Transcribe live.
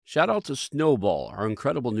Shout out to Snowball, our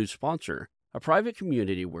incredible new sponsor, a private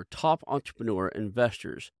community where top entrepreneur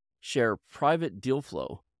investors share private deal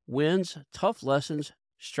flow, wins, tough lessons,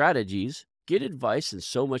 strategies, get advice, and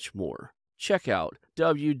so much more. Check out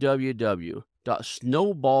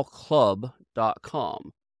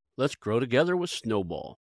www.snowballclub.com. Let's grow together with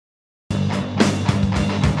Snowball.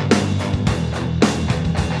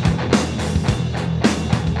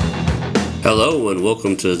 Hello, and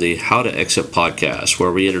welcome to the How to Exit podcast,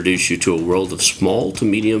 where we introduce you to a world of small to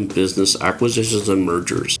medium business acquisitions and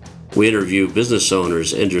mergers. We interview business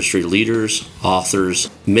owners, industry leaders, authors,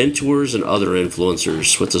 mentors, and other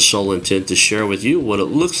influencers with the sole intent to share with you what it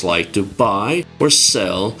looks like to buy or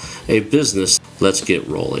sell a business. Let's get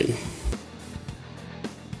rolling.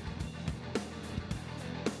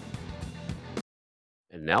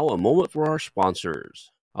 And now a moment for our sponsors.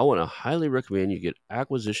 I want to highly recommend you get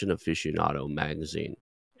Acquisition Aficionado magazine.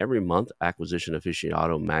 Every month, Acquisition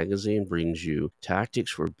Aficionado magazine brings you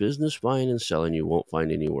tactics for business buying and selling you won't find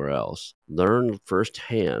anywhere else. Learn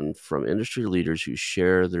firsthand from industry leaders who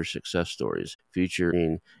share their success stories,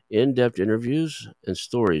 featuring in-depth interviews and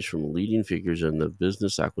stories from leading figures in the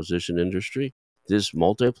business acquisition industry. This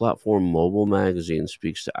multi-platform mobile magazine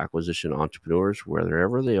speaks to acquisition entrepreneurs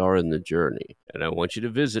wherever they are in the journey. And I want you to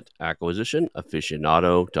visit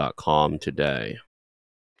acquisitionaficionado.com today.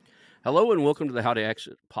 Hello and welcome to the How to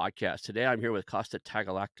Exit podcast. Today I'm here with Costa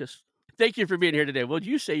Tagalakis. Thank you for being here today. Would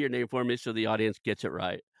you say your name for me so the audience gets it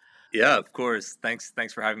right? Yeah, of course. Thanks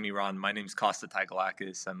for having me, Ron. My name's Costa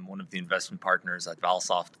Tagalakis. I'm one of the investment partners at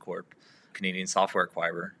Valsoft Corp, Canadian software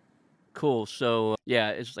acquirer. Cool. So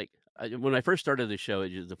it's like when I first started the show,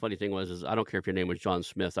 the funny thing was I don't care if your name was John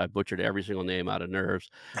Smith. I butchered every single name out of nerves,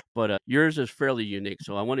 but yours is fairly unique.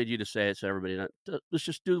 So I wanted you to say it so everybody. Let's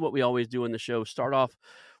just do what we always do in the show. Start off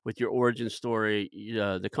with your origin story.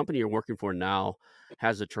 The company you're working for now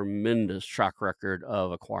has a tremendous track record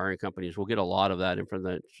of acquiring companies. We'll get a lot of that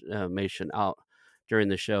information out during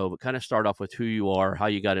the show, but kind of start off with who you are, how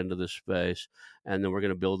you got into this space, and then we're going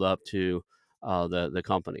to build up to the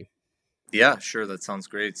company. Yeah, sure. That sounds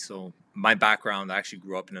great. So my background, I actually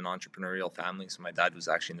grew up in an entrepreneurial family. So my dad was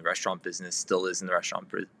actually in the restaurant business, still is in the restaurant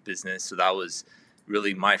business. So that was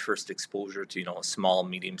really my first exposure to, a small,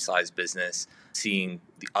 medium-sized business, seeing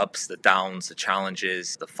the ups, the downs, the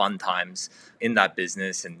challenges, the fun times in that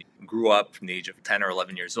business, and grew up from the age of 10 or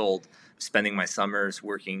 11 years old, spending my summers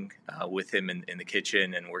working with him in the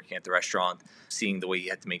kitchen and working at the restaurant, seeing the way he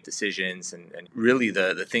had to make decisions and really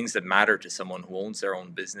the things that matter to someone who owns their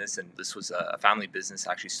own business. And this was a family business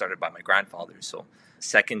actually started by my grandfather. So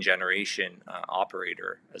second generation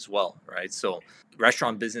operator as well, right? So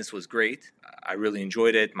restaurant business was great. I really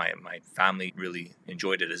enjoyed it. My family really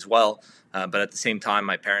enjoyed it as well. But at the same time,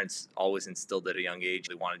 my parents always instilled at a young age,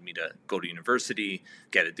 they wanted me to go to university,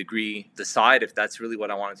 get a degree, decide if that's really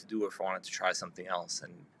what I wanted to do or if I wanted to try something else.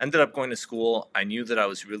 And ended up going to school. I knew that I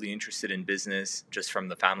was really interested in business just from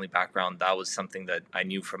the family background. That was something that I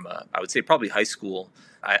knew from, I would say probably high school.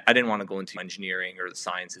 I didn't want to go into engineering or the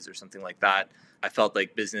sciences or something like that. I felt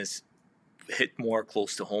like business hit more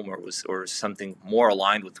close to home or something more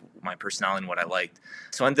aligned with my personality and what I liked.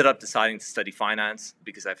 So I ended up deciding to study finance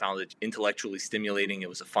because I found it intellectually stimulating. It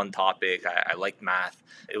was a fun topic. I liked math.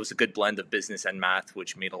 It was a good blend of business and math,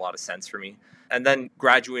 which made a lot of sense for me. And then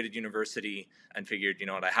graduated university and figured,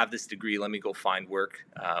 I have this degree. Let me go find work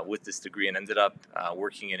with this degree, and ended up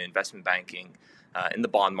working in investment banking in the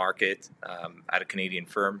bond market at a Canadian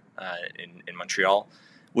firm in Montreal,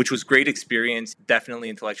 which was great experience, definitely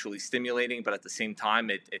intellectually stimulating, but at the same time,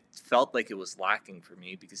 it felt like it was lacking for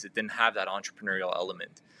me because it didn't have that entrepreneurial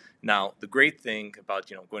element. Now, the great thing about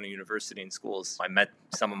going to university and schools, I met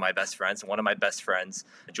some of my best friends, and one of my best friends,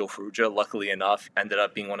 Joe Ferrugia, luckily enough, ended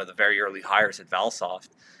up being one of the very early hires at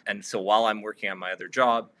Valsoft. And so while I'm working on my other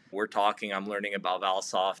job, we're talking, I'm learning about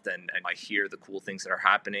Valsoft, and I hear the cool things that are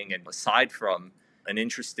happening. And aside from an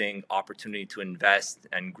interesting opportunity to invest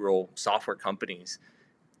and grow software companies,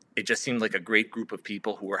 it just seemed like a great group of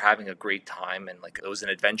people who were having a great time, and like it was an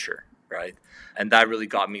adventure, right? And that really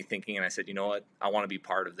got me thinking, and I said, you know what, I want to be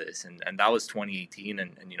part of this. And that was 2018,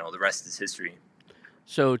 and the rest is history.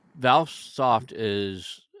 So Valsoft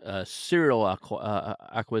is a serial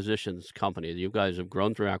acquisitions company. You guys have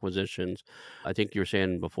grown through acquisitions. I think you were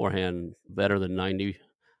saying beforehand, better than 90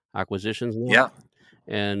 acquisitions now. Yeah.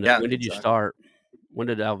 And Yeah, when did you start? When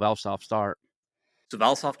did Valsoft start? So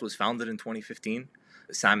Valsoft was founded in 2015.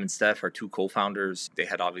 Sam and Steph are two co-founders. They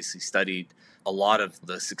had obviously studied a lot of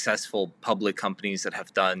the successful public companies that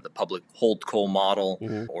have done the public holdco model,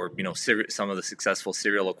 or some of the successful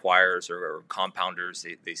serial acquirers or compounders.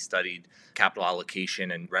 They studied capital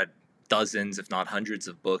allocation and read dozens, if not hundreds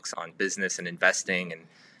of books on business and investing. And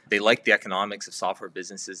they liked the economics of software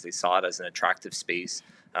businesses. They saw it as an attractive space.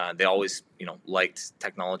 They always, liked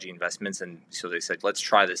technology investments, and so they said, "Let's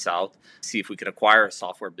try this out. See if we could acquire a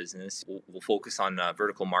software business. We'll focus on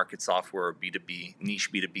vertical market software, or B2B,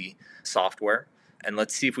 niche B2B software, and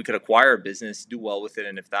let's see if we could acquire a business, do well with it,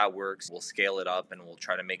 and if that works, we'll scale it up, and we'll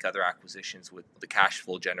try to make other acquisitions with the cash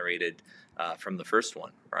flow generated from the first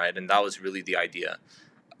one, right?" And that was really the idea.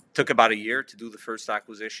 Took about a year to do the first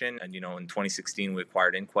acquisition, and in 2016 we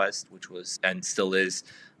acquired Inquest, which was and still is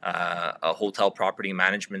a hotel property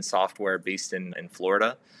management software based in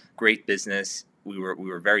Florida. Great business. We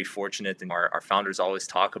were very fortunate, and our founders always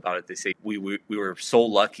talk about it. They say we were so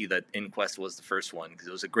lucky that Inquest was the first one, because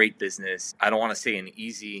it was a great business. I don't want to say an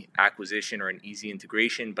easy acquisition or an easy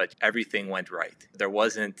integration, but everything went right. There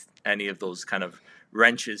wasn't any of those kind of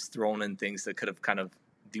wrenches thrown in, things that could have kind of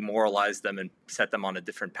demoralized them and set them on a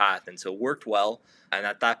different path. And so it worked well. And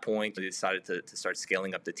at that point, we decided to start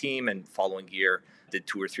scaling up the team. And following year, did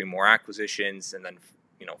 2 or 3 more acquisitions. And then,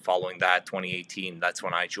 following that, 2018, that's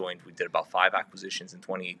when I joined. We did about 5 acquisitions in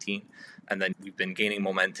 2018. And then we've been gaining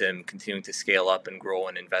momentum, continuing to scale up and grow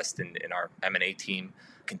and invest in our M&A team,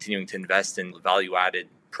 continuing to invest in value-added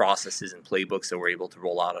processes and playbooks that we're able to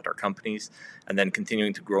roll out at our companies, and then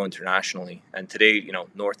continuing to grow internationally. And today,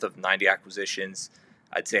 north of 90 acquisitions.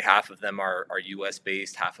 I'd say half of them are US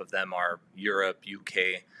based, half of them are Europe,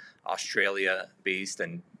 UK, Australia based,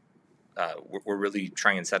 and we're really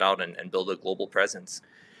trying to set out and build a global presence.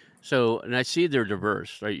 So, and I see they're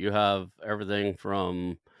diverse, right? You have everything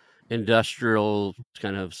from industrial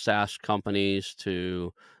kind of SaaS companies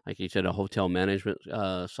to, like you said, a hotel management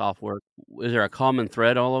software. Is there a common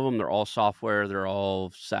thread? All of them? They're all software. They're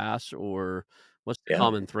all SaaS, or what's the Yeah.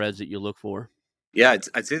 common threads that you look for? Yeah,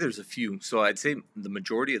 I'd say there's a few. So I'd say the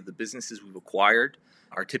majority of the businesses we've acquired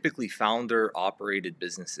are typically founder operated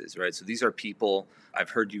businesses, right? So these are people, I've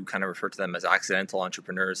heard you kind of refer to them as accidental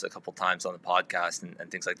entrepreneurs a couple times on the podcast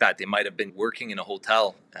and things like that. They might have been working in a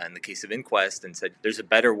hotel, in the case of Inquest, and said, there's a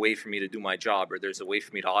better way for me to do my job, or there's a way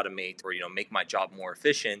for me to automate, or make my job more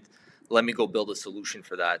efficient. Let me go build a solution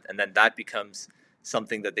for that. And then that becomes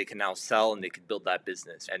something that they can now sell, and they can build that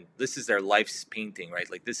business. And this is their life's painting,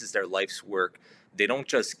 right? Like, this is their life's work. They don't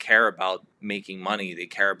just care about making money. They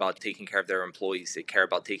care about taking care of their employees. They care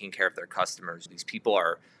about taking care of their customers. These people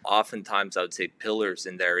are oftentimes, I would say, pillars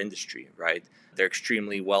in their industry, right? They're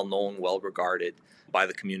extremely well known, well regarded by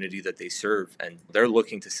the community that they serve. And they're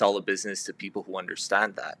looking to sell a business to people who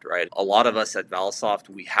understand that, right? A lot of us at Valsoft,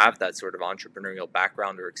 we have that sort of entrepreneurial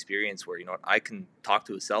background or experience where, I can talk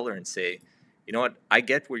to a seller and say, I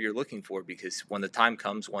get what you're looking for, because when the time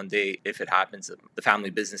comes one day, if it happens, that the family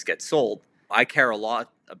business gets sold, I care a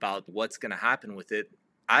lot about what's going to happen with it,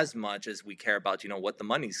 as much as we care about, what the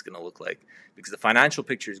money's going to look like. Because the financial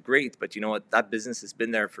picture is great, but that business has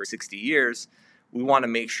been there for 60 years. We want to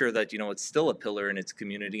make sure that, it's still a pillar in its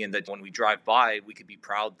community, and that when we drive by, we could be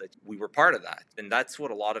proud that we were part of that. And that's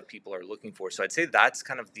what a lot of people are looking for. So I'd say that's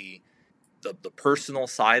kind of the personal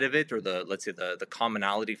side of it, or let's say the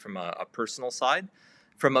commonality from a personal side.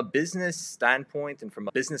 From a business standpoint and from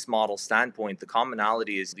a business model standpoint, the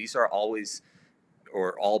commonality is these are always,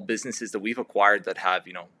 or all businesses that we've acquired that have,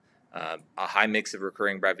 a high mix of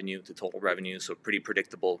recurring revenue to total revenue. So pretty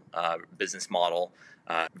predictable business model,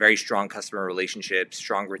 very strong customer relationships,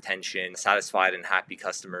 strong retention, satisfied and happy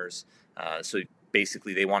customers. So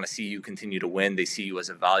basically, they want to see you continue to win. They see you as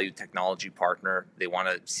a valued technology partner. They want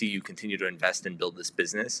to see you continue to invest and build this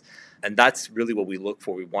business. And that's really what we look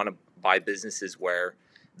for. We want to buy businesses where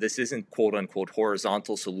this isn't quote unquote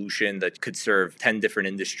horizontal solution that could serve 10 different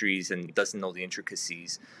industries and doesn't know the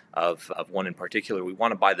intricacies of one in particular. We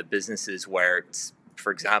want to buy the businesses where it's,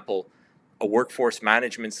 for example, a workforce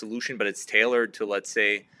management solution, but it's tailored to, let's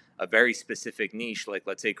say, a very specific niche, like,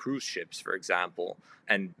 let's say, cruise ships, for example.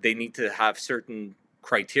 And they need to have certain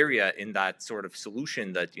criteria in that sort of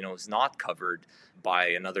solution that, is not covered by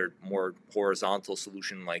another more horizontal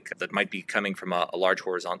solution, like that might be coming from a large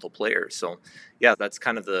horizontal player. So yeah, that's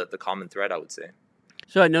kind of the common thread, I would say.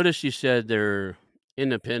 So I noticed you said they're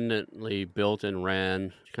independently built and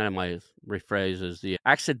ran. Kind of my rephrase is the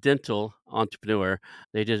accidental entrepreneur.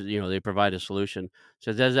 They just, they provide a solution.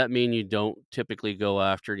 So does that mean you don't typically go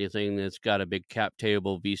after anything that's got a big cap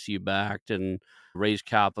table, VC backed, and raise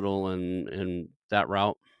capital and that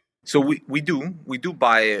route? So we do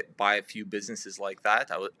buy a few businesses like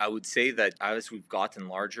that. I would say that as we've gotten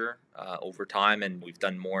larger over time, and we've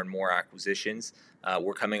done more and more acquisitions,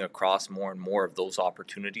 we're coming across more and more of those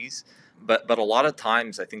opportunities. But a lot of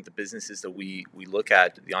times, I think the businesses that we look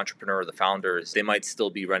at, the entrepreneur or the founders, they might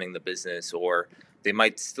still be running the business, or They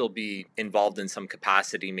might still be involved in some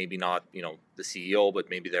capacity, maybe not, the CEO, but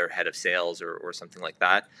maybe they're head of sales or something like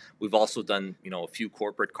that. We've also done, a few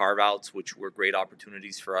corporate carve outs, which were great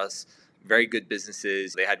opportunities for us. Very good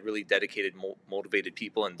businesses. They had really dedicated, motivated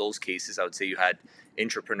people. In those cases, I would say you had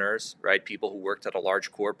entrepreneurs, right? People who worked at a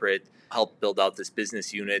large corporate, helped build out this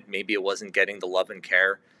business unit. Maybe it wasn't getting the love and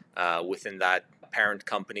care within that parent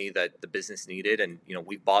company that the business needed. And,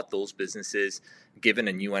 we bought those businesses, given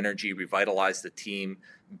a new energy, revitalized the team,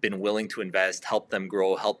 been willing to invest, help them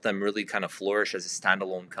grow, help them really kind of flourish as a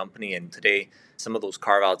standalone company. And today, some of those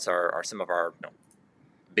carve outs are some of our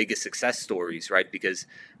biggest success stories, right? Because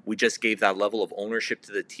we just gave that level of ownership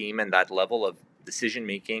to the team and that level of decision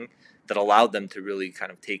making that allowed them to really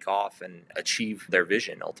kind of take off and achieve their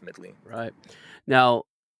vision ultimately. Right. Now,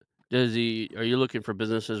 are you looking for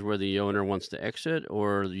businesses where the owner wants to exit,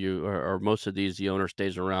 or most of these the owner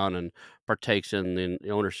stays around and partakes in the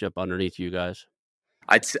ownership underneath you guys?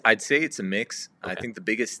 I'd say it's a mix. I Okay. think the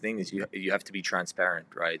biggest thing is you have to be transparent,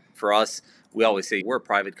 right? For us, we always say we're a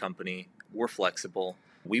private company, we're flexible.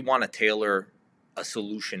 We want to tailor a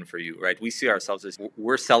solution for you, right? We see ourselves as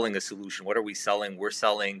we're selling a solution. What are we selling? We're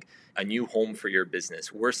selling a new home for your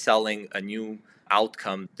business. We're selling a new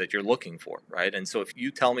outcome that you're looking for, right? And so if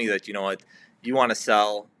you tell me that, you want to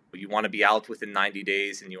sell, you want to be out within 90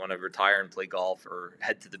 days and you want to retire and play golf or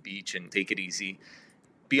head to the beach and take it easy,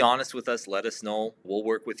 be honest with us. Let us know. We'll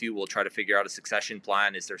work with you. We'll try to figure out a succession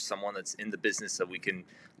plan. Is there someone that's in the business that we can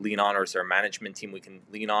lean on, or is there a management team we can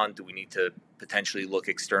lean on? Do we need to potentially look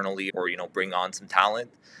externally, or bring on some talent?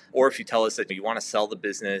 Or if you tell us that you want to sell the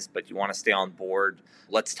business but you want to stay on board,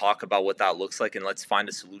 let's talk about what that looks like and let's find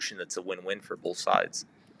a solution that's a win-win for both sides.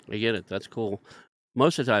 I get it. That's cool.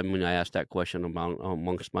 Most of the time when I ask that question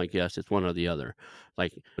amongst my guests, it's one or the other.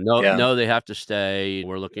 Like, no, Yeah. no, they have to stay.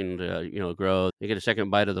 We're looking to, grow. They get a second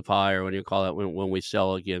bite of the pie, or when you call it when we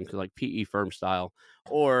sell again, 'cause like PE firm style,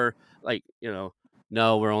 or like,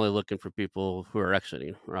 no, we're only looking for people who are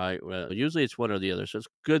exiting, right? Well, usually it's one or the other. So it's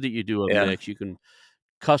good that you do a Yeah. mix. You can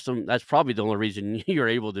custom. That's probably the only reason you're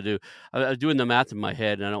able to do. I was doing the math in my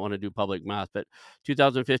head, and I don't want to do public math, but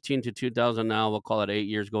 2015 to 2000 now, we'll call it 8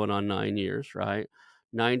 years, going on 9 years, right?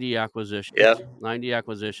 90 Yeah. acquisitions, 90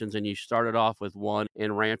 acquisitions, and you started off with one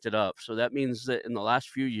and ramped it up. So that means that in the last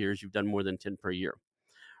few years, you've done more than 10 per year,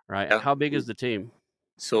 right? Yeah. How big is the team?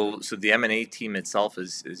 So the M&A team itself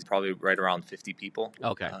is probably right around 50 people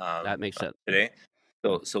Okay, that makes sense. today.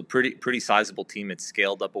 So pretty sizable team. It's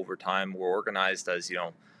scaled up over time. We're organized as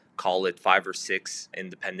call it 5 or 6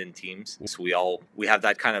 independent teams. So we have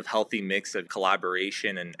that kind of healthy mix of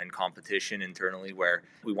collaboration and competition internally, where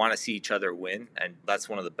we want to see each other win. And that's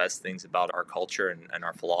one of the best things about our culture and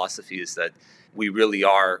our philosophy, is that we really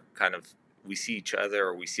are kind of, we see each other,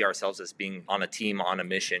 or we see ourselves as being on a team, on a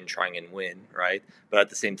mission, trying and win, right? But at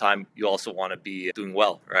the same time, you also want to be doing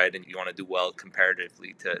well, right? And you want to do well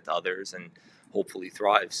comparatively to others and hopefully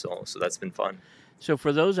thrive. So that's been fun. So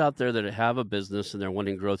for those out there that have a business and they're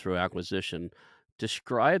wanting to grow through acquisition,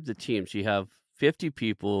 describe the teams. You have 50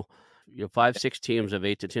 people, 5, 6 teams of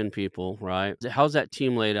 8 to 10 people, right? How's that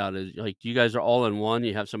team laid out? Is like you guys are all in one?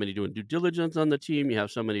 You have somebody doing due diligence on the team, you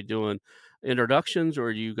have somebody doing introductions,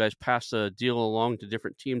 or do you guys pass the deal along to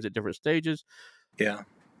different teams at different stages? Yeah.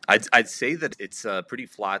 I'd say that it's a pretty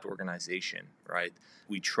flat organization, right?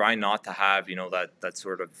 We try not to have, that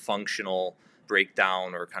sort of functional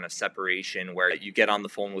breakdown or kind of separation where you get on the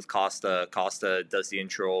phone with Costa. Costa does the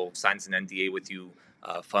intro, signs an NDA with you,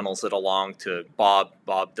 funnels it along to Bob.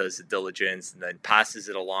 Bob does the diligence and then passes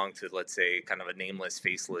it along to, let's say, kind of a nameless,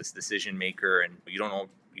 faceless decision maker, and you don't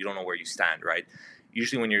know where you stand, right?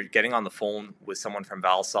 Usually when you're getting on the phone with someone from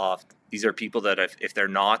Valsoft, these are people that if they're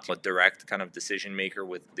not a direct kind of decision maker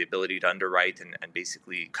with the ability to underwrite and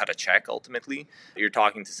basically cut a check ultimately, you're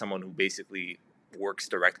talking to someone who basically works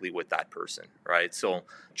directly with that person, right? So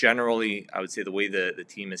generally, I would say the way the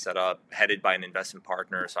team is set up, headed by an investment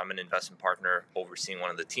partner. So I'm an investment partner overseeing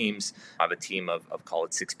one of the teams. I have a team of call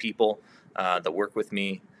it 6 people that work with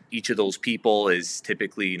me. Each of those people is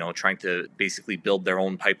typically, trying to basically build their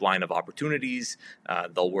own pipeline of opportunities.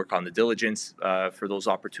 They'll work on the diligence for those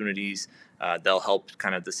opportunities. They'll help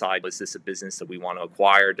kind of decide, is this a business that we want to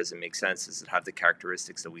acquire? Does it make sense? Does it have the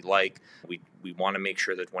characteristics that we like? We want to make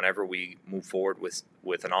sure that whenever we move forward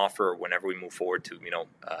with an offer, or whenever we move forward to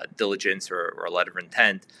diligence or a letter of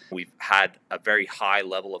intent, we've had a very high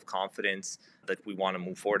level of confidence that we want to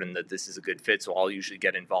move forward and that this is a good fit. So I'll usually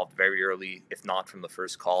get involved very early, if not from the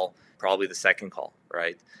first call, probably the second call,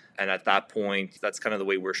 right? And at that point, that's kind of the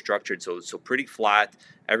way we're structured. So pretty flat.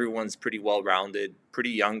 Everyone's pretty well rounded,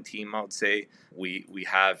 pretty young team, I would say. We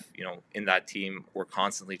have, in that team, we're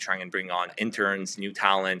constantly trying and bring on interns, new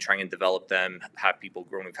talent, trying and develop them, have people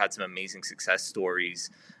grow. We've had some amazing success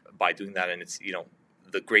stories by doing that. And it's,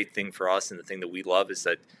 the great thing for us and the thing that we love is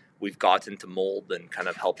that we've gotten to mold and kind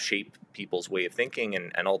of help shape people's way of thinking,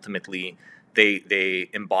 and ultimately they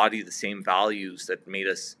embody the same values that made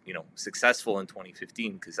us successful in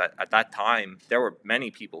 2015, because at that time there were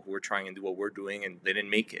many people who were trying to do what we're doing and they didn't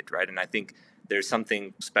make it, right? And I think there's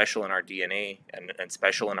something special in our DNA and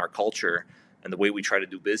special in our culture and the way we try to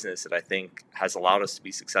do business that I think has allowed us to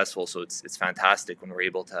be successful. So it's fantastic when we're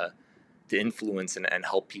able to influence and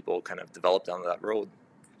help people kind of develop down that road.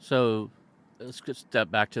 So let's just step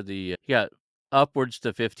back to the upwards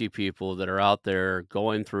to 50 people that are out there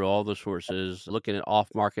going through all the sources, looking at off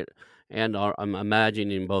market and I'm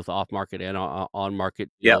imagining both off market and on market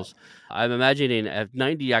Yeah. deals. I'm imagining at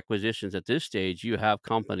 90 acquisitions at this stage, you have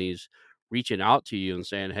companies reaching out to you and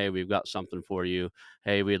saying, "Hey, we've got something for you.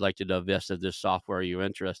 Hey, we'd like to divest of this software. Are you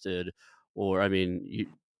interested?" Or, I mean,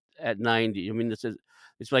 at 90, I mean,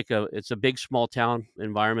 it's a big small town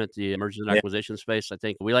environment, the mergers and Yeah. acquisition space. I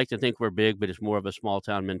think we like to think we're big, but it's more of a small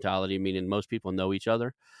town mentality, meaning most people know each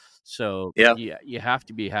other. So Yeah. you have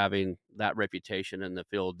to be having that reputation in the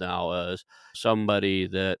field now as somebody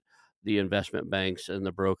that the investment banks and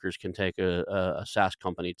the brokers can take a SaaS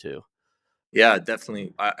company to. Yeah,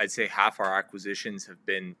 definitely. I'd say half our acquisitions have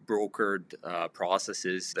been brokered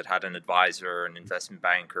processes that had an advisor, an investment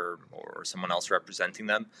banker, or someone else representing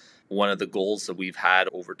them. One of the goals that we've had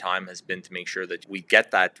over time has been to make sure that we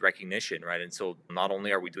get that recognition, right? And so not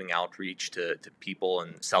only are we doing outreach to people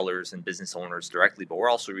and sellers and business owners directly, but we're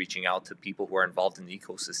also reaching out to people who are involved in the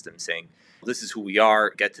ecosystem saying, this is who we are,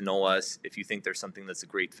 get to know us. If you think there's something that's a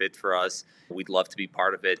great fit for us, we'd love to be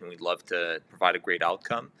part of it and we'd love to provide a great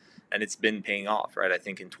outcome. And it's been paying off, right? I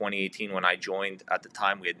think in 2018 when I joined, at the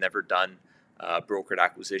time we had never done brokered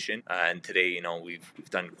acquisition, and today we've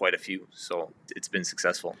done quite a few, so it's been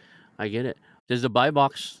successful. I get it. Does the buy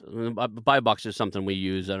box buy box is something we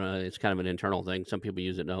use, I don't know, it's kind of an internal thing, some people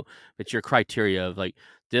use it, no. It's your criteria of, like,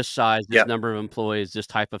 this size, this Yeah, number of employees, this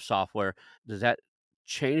type of software. Does that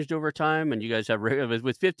changed over time? And you guys have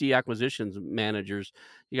with 50 acquisitions managers,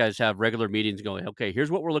 you guys have regular meetings going, "Okay, here's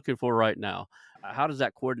what we're looking for right now." How does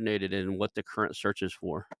that coordinate it and what the current search is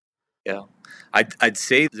for? yeah. I'd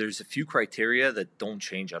say there's a few criteria that don't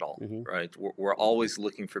change at all, Mhm. right? We're always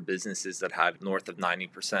looking for businesses that have north of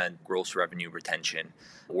 90% gross revenue retention.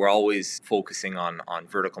 We're always focusing on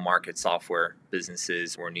vertical market software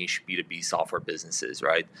businesses or niche B2B software businesses,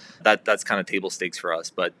 right? That's kind of table stakes for us.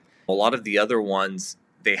 But a lot of the other ones,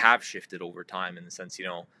 they have shifted over time in the sense,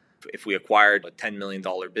 if we acquired a $10 million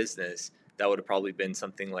business, that would have probably been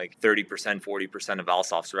something like 30%, 40% of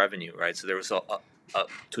Valsoft's revenue, right? So there was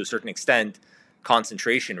to a certain extent,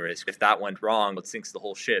 concentration risk. If that went wrong, it sinks the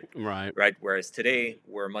whole ship, Right. right? Whereas today,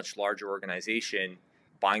 we're a much larger organization.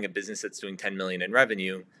 Buying a business that's doing 10 million in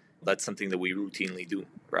revenue, that's something that we routinely do,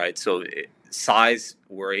 right? So size,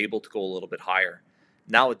 we're able to go a little bit higher.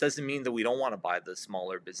 Now, it doesn't mean that we don't want to buy the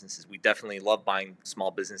smaller businesses. We definitely love buying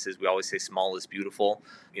small businesses. We always say small is beautiful.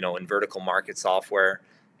 In vertical market software,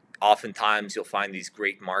 oftentimes you'll find these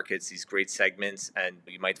great markets, these great segments, and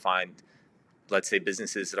you might find, let's say,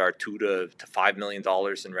 businesses that are $2 to $5 million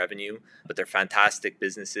in revenue, but they're fantastic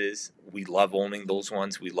businesses. We love owning those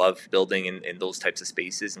ones. We love building in those types of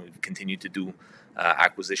spaces, and we've continued to do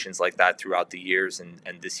acquisitions like that throughout the years, and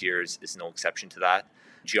this year is no exception to that.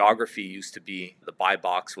 Geography used to be, the buy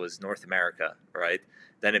box was North America, right?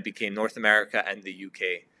 Then it became North America and the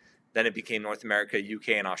UK. Then it became North America, UK,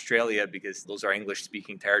 and Australia because those are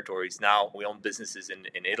English-speaking territories. Now we own businesses in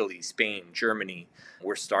Italy, Spain, Germany.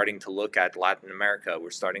 We're starting to look at Latin America.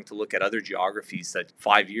 We're starting to look at other geographies that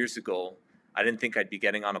 5 years ago, I didn't think I'd be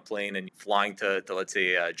getting on a plane and flying to let's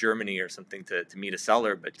say, Germany or something to meet a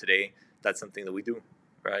seller. But today, that's something that we do,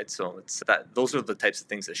 right? So it's that. Those are the types of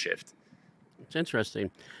things that shift. It's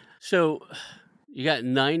interesting. So you got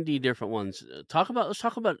 90 different ones. Let's talk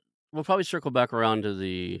about, we'll probably circle back around to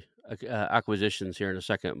the acquisitions here in a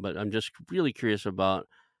second, but I'm just really curious about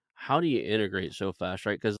how do you integrate so fast,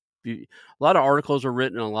 right? Because a lot of articles are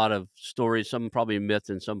written, a lot of stories, some probably myth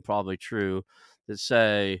and some probably true, that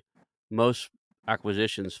say most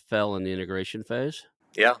acquisitions fell in the integration phase.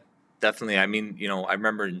 Yeah, definitely. I mean, I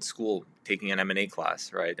remember in school taking an M&A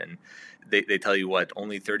class, right? And they tell you, what,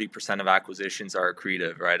 only 30% of acquisitions are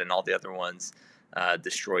accretive, right? And all the other ones, 70%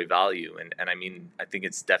 destroy value. And I mean, I think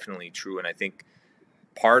it's definitely true. And I think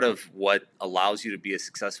part of what allows you to be a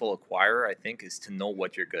successful acquirer, I think, is to know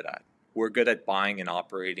what you're good at. We're good at buying and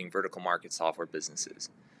operating vertical market software businesses.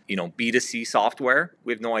 B2C software,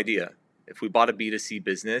 we have no idea. If we bought a B2C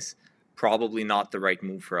business, probably not the right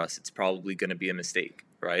move for us. It's probably going to be a mistake,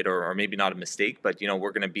 right? Or maybe not a mistake, but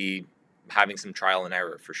we're going to be having some trial and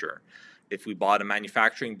error for sure. If we bought a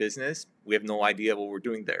manufacturing business, we have no idea what we're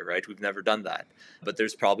doing there, right? We've never done that. But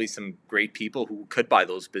there's probably some great people who could buy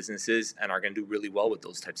those businesses and are going to do really well with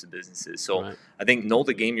those types of businesses. So Right. I think know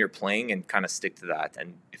the game you're playing and kind of stick to that.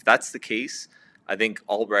 And if that's the case, I think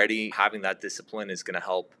already having that discipline is going to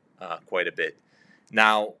help quite a bit.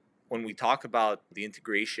 Now, when we talk about the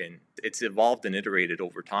integration, it's evolved and iterated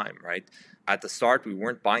over time, right? At the start, we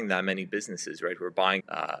weren't buying that many businesses, right? We're buying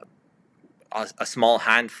a small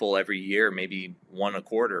handful every year, maybe one a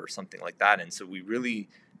quarter or something like that. And so we really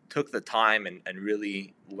took the time and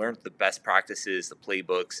really learned the best practices, the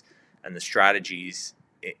playbooks, and the strategies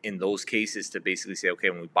in those cases to basically say, okay,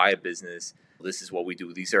 when we buy a business, this is what we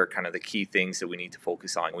do. These are kind of the key things that we need to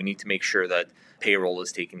focus on. We need to make sure that payroll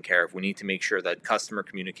is taken care of. We need to make sure that customer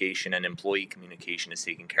communication and employee communication is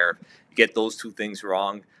taken care of. You get those two things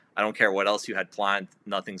wrong, I don't care what else you had planned,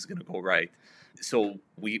 nothing's going to go right. So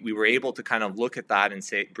we were able to kind of look at that and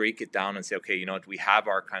break it down and say, okay, we have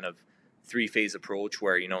our kind of 3-phase approach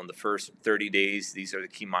where, in the first 30 days, these are the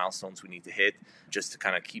key milestones we need to hit just to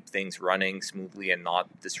kind of keep things running smoothly and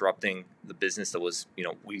not disrupting the business that was,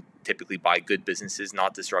 we typically buy good businesses,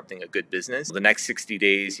 not disrupting a good business. The next 60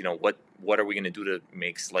 days, what are we going to do to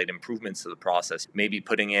make slight improvements to the process? Maybe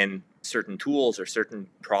putting in certain tools or certain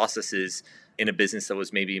processes in a business that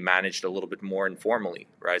was maybe managed a little bit more informally,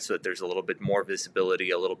 right? So that there's a little bit more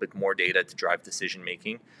visibility, a little bit more data to drive decision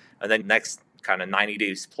making. And then next kind of 90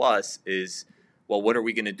 days plus is, well, what are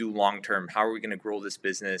we going to do long term? How are we going to grow this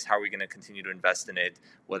business? How are we going to continue to invest in it,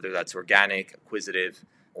 whether that's organic, acquisitive,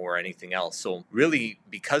 or anything else? So really,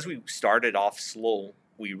 because we started off slow,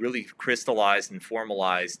 we really crystallized and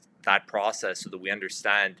formalized that process so that we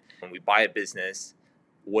understand when we buy a business,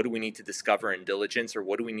 what do we need to discover in diligence, or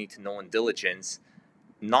what do we need to know in diligence?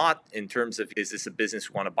 Not in terms of, is this a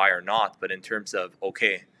business we want to buy or not, but in terms of,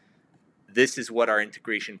 okay, this is what our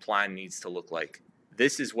integration plan needs to look like.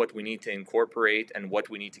 This is what we need to incorporate and what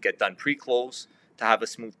we need to get done pre-close to have a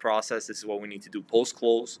smooth process. This is what we need to do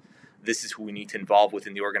post-close. This is who we need to involve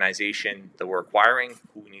within the organization that we're acquiring,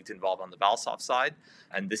 who we need to involve on the Valsoft side.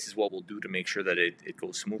 And this is what we'll do to make sure that it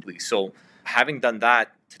goes smoothly. So having done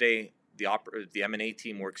that, today, the M&A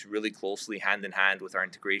team works really closely hand in hand with our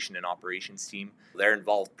integration and operations team. They're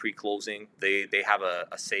involved pre-closing. They have a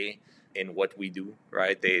say in what we do,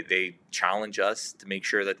 right? They challenge us to make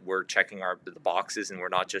sure that we're checking the boxes and we're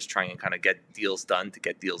not just trying to kind of get deals done to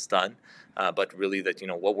get deals done, but really that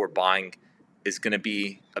what we're buying is going to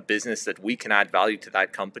be a business that we can add value to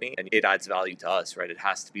that company and it adds value to us, right? It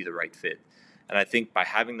has to be the right fit. And I think by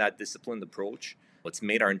having that disciplined approach, what's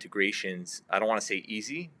made our integrations, I don't want to say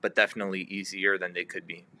easy, but definitely easier than they could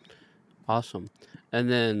be. Awesome.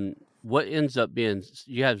 And then what ends up being,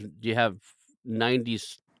 do you have 90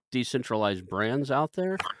 decentralized brands out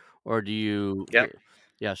there, or do you? Yeah,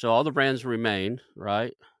 Yeah. So all the brands remain,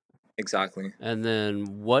 right? exactly. And then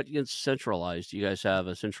what gets centralized? Do you guys have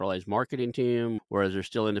a centralized marketing team, or is there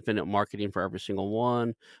still independent marketing for every single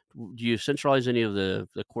one? Do you centralize any of the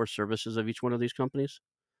core services of each one of these companies?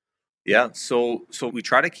 Yeah, so we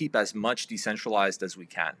try to keep as much decentralized as we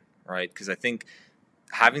can, right? Because I think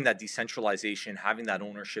having that decentralization, having that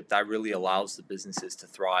ownership, that really allows the businesses to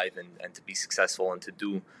thrive and to be successful and to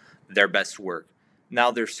do their best work. Now,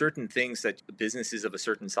 there's certain things that businesses of a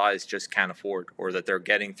certain size just can't afford, or that they're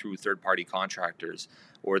getting through third-party contractors,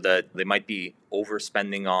 or that they might be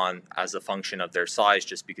overspending on as a function of their size,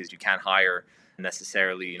 just because you can't hire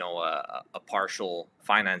necessarily, a partial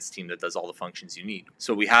finance team that does all the functions you need.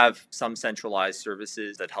 So we have some centralized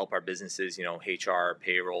services that help our businesses, HR,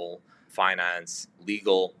 payroll, finance,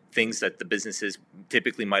 legal, things that the businesses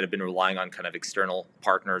typically might have been relying on kind of external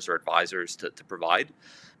partners or advisors to provide.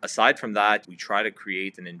 Aside from that, we try to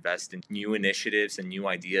create and invest in new initiatives and new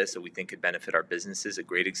ideas that we think could benefit our businesses. A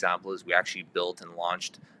great example is we actually built and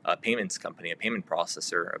launched a payments company, a payment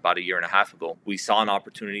processor, about a year and a half ago. We saw an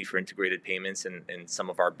opportunity for integrated payments in some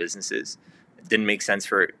of our businesses. It didn't make sense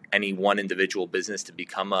for any one individual business to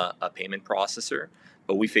become a payment processor,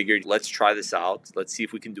 but we figured, let's try this out. Let's see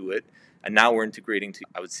if we can do it. And now we're integrating to,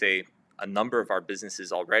 I would say, a number of our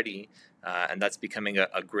businesses already, and that's becoming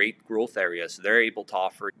a great growth area. So they're able to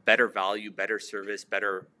offer better value, better service,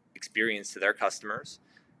 better experience to their customers,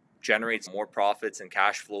 generates more profits and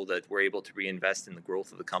cash flow that we're able to reinvest in the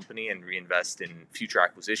growth of the company and reinvest in future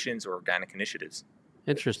acquisitions or organic initiatives.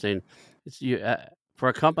 Interesting. It's you for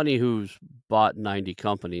a company who's bought 90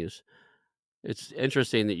 companies, it's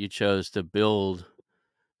interesting that you chose to build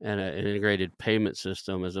an integrated payment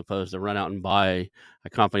system as opposed to run out and buy a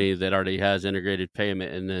company that already has integrated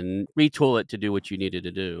payment and then retool it to do what you needed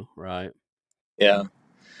to do, right? Yeah.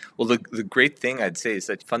 Well, the great thing I'd say is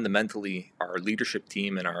that fundamentally our leadership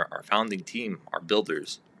team and our founding team are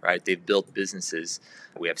builders, right? They've built businesses.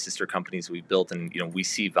 We have sister companies we built, and we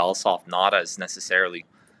see Valsoft not as necessarily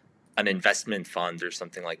an investment fund or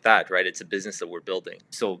something like that, right? It's a business that we're building.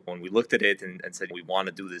 So when we looked at it and said we want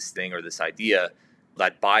to do this thing or this idea,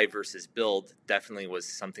 that buy versus build definitely was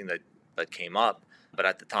something that came up. But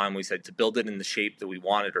at the time, we said to build it in the shape that we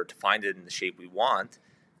wanted or to find it in the shape we want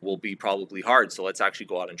will be probably hard. So let's actually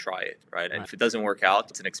go out and try it, right? And Right. if it doesn't work out,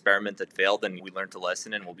 it's an experiment that failed, and we learned a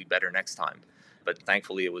lesson, and we'll be better next time. But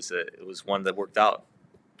thankfully, it was one that worked out.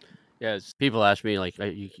 Yeah, people ask me like,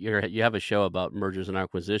 you have a show about mergers and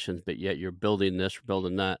acquisitions, but yet you're building this,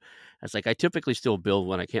 building that. It's like I typically still build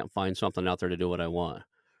when I can't find something out there to do what I want,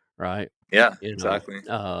 right? Yeah, You know, exactly.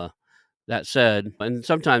 that said, and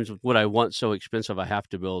sometimes what I want so expensive, I have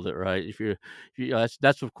to build it, right?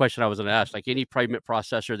 That's the question I was going to ask. Like any payment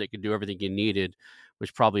processor that could do everything you needed was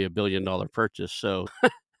probably $1 billion purchase. So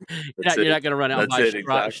That's you're it. not going to run out and That's buy it.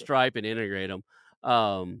 Exactly. Stripe and integrate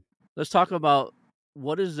them. Let's talk about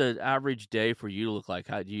what does the average day for you look like?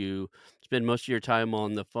 How do you spend most of your time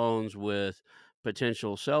on the phones with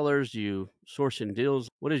potential sellers? Do you sourcing deals?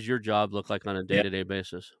 What does your job look like on a day Yeah. to day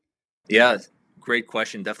basis? Yeah, great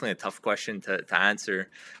question. Definitely a tough question to answer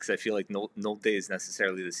because I feel like no day is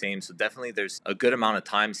necessarily the same. So definitely there's a good amount of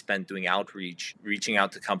time spent doing outreach, reaching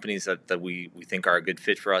out to companies that we think are a good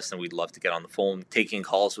fit for us and we'd love to get on the phone, taking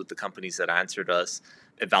calls with the companies that answered us,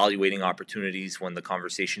 evaluating opportunities when the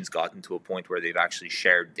conversation's gotten to a point where they've actually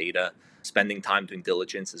shared data, spending time doing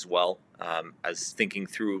diligence as well, as thinking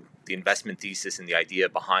through the investment thesis and the idea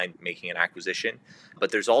behind making an acquisition.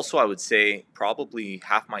 But there's also, I would say, probably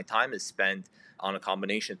half my time is spent on a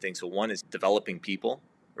combination of things. So one is developing people,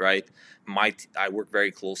 right? I work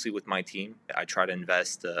very closely with my team. I try to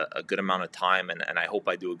invest a good amount of time, and I hope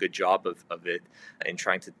I do a good job of it in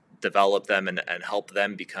trying to develop them and help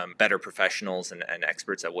them become better professionals and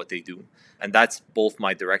experts at what they do. And that's both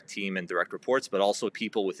my direct team and direct reports, but also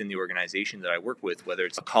people within the organization that I work with, whether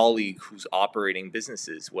it's a colleague who's operating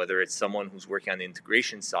businesses, whether it's someone who's working on the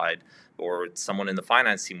integration side, or someone in the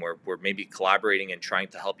finance team where we're maybe collaborating and trying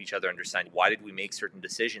to help each other understand why did we make certain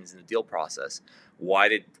decisions in the deal process? Why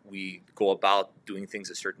did we go about doing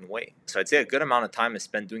things a certain way? So I'd say a good amount of time is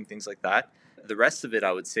spent doing things like that. The rest of it,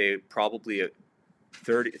 I would say probably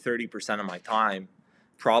 30% of my time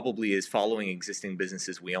probably is following existing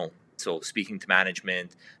businesses we own. So speaking to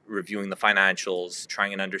management, reviewing the financials,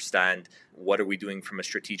 trying and understand what are we doing from a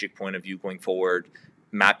strategic point of view going forward,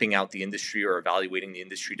 mapping out the industry or evaluating the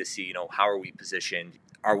industry to see, how are we positioned?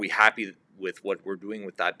 Are we happy with what we're doing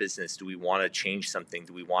with that business? Do we want to change something?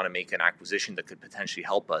 Do we want to make an acquisition that could potentially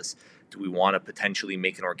help us? Do we want to potentially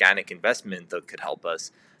make an organic investment that could help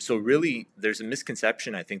us? So really, there's a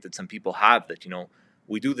misconception I think that some people have that,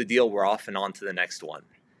 we do the deal, we're off and on to the next one.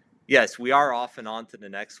 Yes, we are off and on to the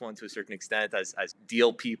next one to a certain extent. As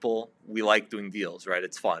deal people, we like doing deals, right?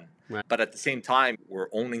 It's fun. Right. But at the same time, we're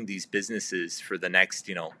owning these businesses for the next,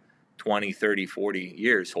 20, 30, 40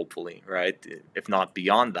 years, hopefully, right? If not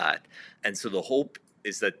beyond that. And so the hope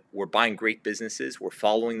is that we're buying great businesses, we're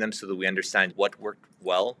following them so that we understand what worked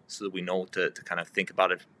well, so that we know to kind of think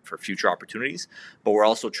about it for future opportunities. But we're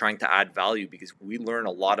also trying to add value because we learn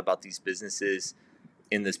a lot about these businesses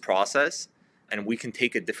in this process, and we can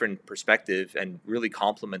take a different perspective and really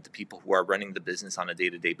complement the people who are running the business on a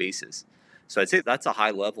day-to-day basis. So I'd say that's a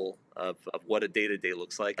high level of what a day-to-day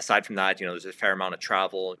looks like. Aside from that, there's a fair amount of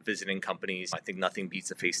travel, visiting companies. I think nothing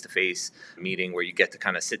beats a face-to-face meeting where you get to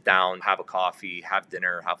kind of sit down, have a coffee, have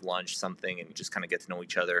dinner, have lunch, something, and just kind of get to know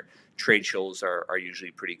each other. Trade shows are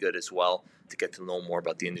usually pretty good as well to get to know more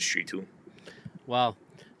about the industry too. Wow.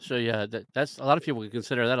 So yeah, that's a lot of people would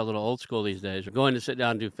consider that a little old school these days. Going to sit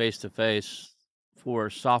down and do face to face for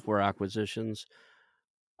software acquisitions.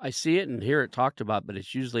 I see it and hear it talked about, but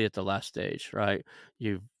it's usually at the last stage, right?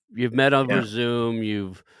 You've you've met over Yeah. Zoom,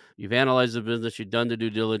 you've analyzed the business, you've done the due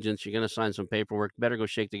diligence, you're gonna sign some paperwork. Better go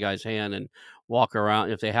shake the guy's hand and walk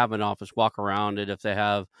around. If they have an office, walk around it. If they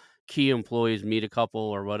have key employees, meet a couple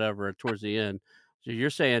or whatever towards the end. So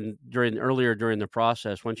you're saying earlier during the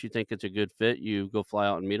process, once you think it's a good fit, you go fly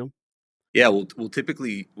out and meet them? Yeah, we'll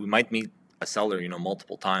typically we might meet a seller,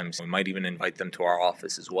 multiple times. We might even invite them to our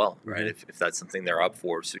office as well, right? If that's something they're up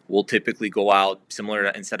for. So we'll typically go out similar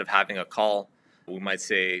to, instead of having a call, we might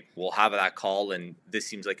say we'll have that call and this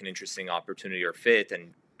seems like an interesting opportunity or fit.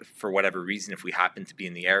 And for whatever reason, if we happen to be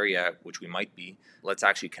in the area, which we might be, let's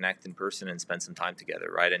actually connect in person and spend some time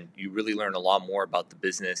together, right? And you really learn a lot more about the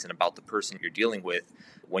business and about the person you're dealing with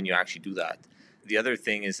when you actually do that. The other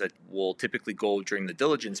thing is that we'll typically go during the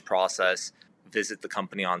diligence process, visit the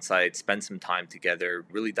company on site, spend some time together,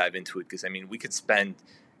 really dive into it. Because,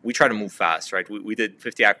 we try to move fast, right? We did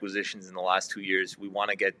 50 acquisitions in the last 2 years. We want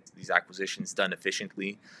to get these acquisitions done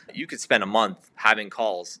efficiently. You could spend a month having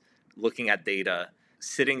calls, looking at data,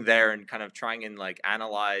 sitting there and kind of trying and like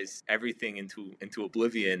analyze everything into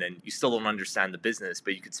oblivion, and you still don't understand the business,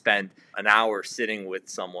 but you could spend an hour sitting with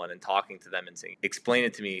someone and talking to them and saying, explain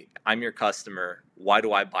it to me, I'm your customer, why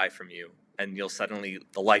do I buy from you? And you'll suddenly,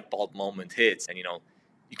 the light bulb moment hits, and you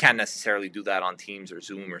can't necessarily do that on Teams or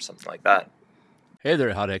Zoom or something like that. Hey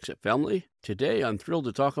there, Hot Exit family. Today I'm thrilled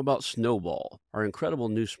to talk about Snowball, our incredible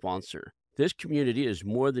new sponsor. This community is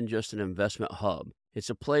more than just an investment hub. It's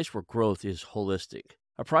a place where growth is holistic.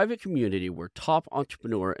 A private community where top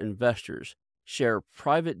entrepreneur investors share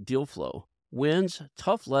private deal flow, wins,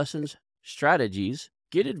 tough lessons, strategies,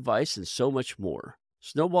 get advice, and so much more.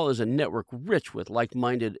 Snowball is a network rich with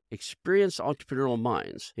like-minded, experienced entrepreneurial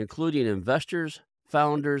minds, including investors,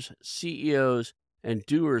 founders, CEOs, and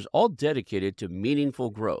doers, all dedicated to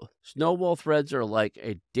meaningful growth. Snowball threads are like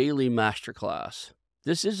a daily masterclass.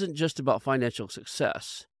 This isn't just about financial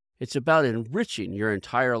success. It's about enriching your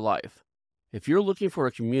entire life. If you're looking for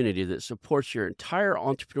a community that supports your entire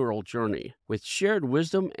entrepreneurial journey with shared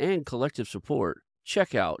wisdom and collective support,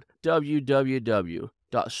 check out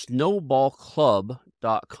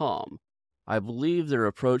www.snowballclub.com. I believe their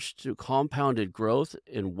approach to compounded growth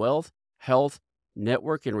in wealth, health,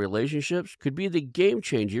 network, and relationships could be the game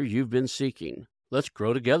changer you've been seeking. Let's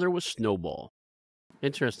grow together with Snowball.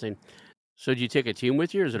 Interesting. So do you take a team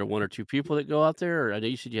with you, or is it one or two people that go out there? Or I know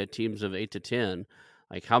you said you had teams of 8 to 10.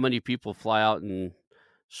 Like, how many people fly out and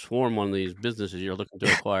swarm one of these businesses you're looking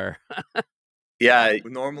to acquire? Yeah,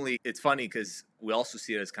 normally it's funny because we also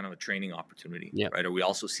see it as kind of a training opportunity, Yeah. right? Or we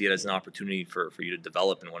also see it as an opportunity for you to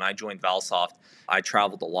develop. And when I joined Valsoft, I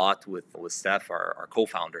traveled a lot with Steph, our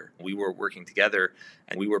co-founder. We were working together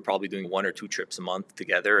and we were probably doing 1 or 2 trips a month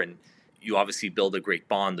together. And you obviously build a great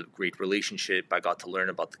bond, a great relationship. I got to learn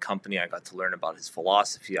about the company. I got to learn about his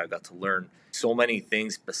philosophy. I got to learn so many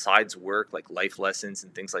things besides work, like life lessons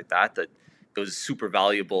and things like that, that it was a super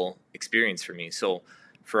valuable experience for me. So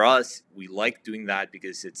for us, we like doing that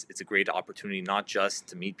because it's a great opportunity, not just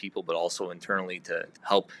to meet people, but also internally to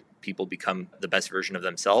help people become the best version of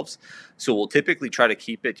themselves. So we'll typically try to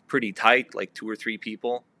keep it pretty tight, like 2 or 3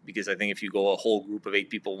 people, because I think if you go a whole group of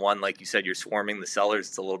 8 people, one, like you said, you're swarming the sellers,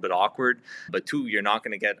 it's a little bit awkward. But 2, you're not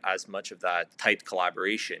going to get as much of that tight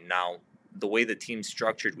collaboration. Now, the way the team's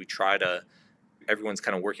structured, we try to everyone's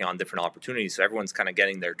kind of working on different opportunities. So everyone's kind of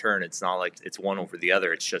getting their turn. It's not like it's one over the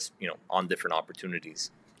other. It's just, on different opportunities.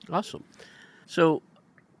 Awesome. So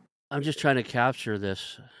I'm just trying to capture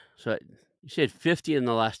this. So you said 50 in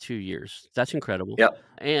the last 2 years. That's incredible. Yeah.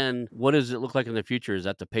 And what does it look like in the future? Is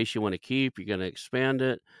that the pace you want to keep? You're going to expand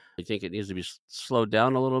it? You think it needs to be slowed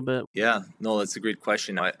down a little bit? Yeah, no, that's a great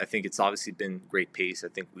question. I think it's obviously been great pace. I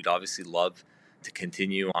think we'd obviously love to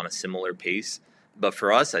continue on a similar pace. But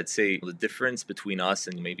for us, I'd say the difference between us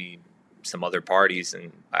and maybe some other parties,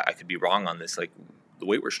 and I could be wrong on this, like the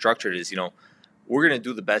way we're structured is, we're going to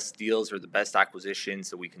do the best deals or the best acquisitions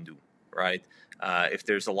that we can do, right? If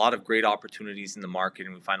there's a lot of great opportunities in the market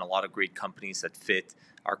and we find a lot of great companies that fit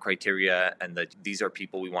our criteria and that these are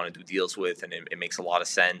people we want to do deals with and it makes a lot of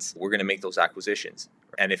sense, we're going to make those acquisitions.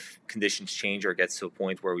 And if conditions change or gets to a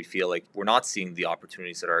point where we feel like we're not seeing the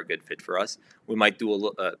opportunities that are a good fit for us, we might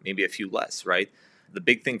do maybe a few less, right? The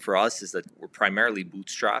big thing for us is that we're primarily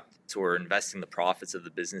bootstrapped, so we're investing the profits of the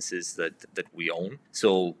businesses that we own.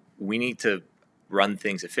 So we need to run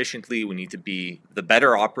things efficiently. We need to be the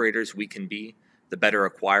better operators we can be, the better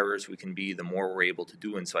acquirers we can be, the more we're able to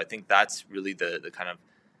do. And so I think that's really the kind of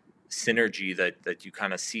synergy that you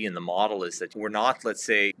kind of see in the model, is that we're not, let's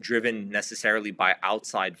say, driven necessarily by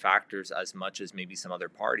outside factors as much as maybe some other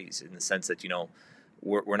parties, in the sense that,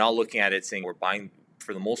 we're not looking at it saying we're buying.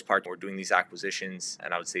 For the most part, we're doing these acquisitions,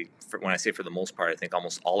 and I would say, when I say for the most part, I think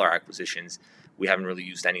almost all our acquisitions, we haven't really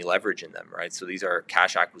used any leverage in them, right? So these are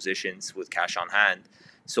cash acquisitions with cash on hand.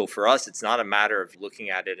 So for us, it's not a matter of looking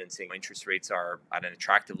at it and saying interest rates are at an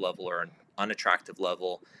attractive level or an unattractive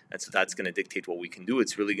level. And so that's going to dictate what we can do.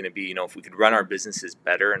 It's really going to be, if we could run our businesses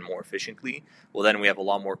better and more efficiently, well, then we have a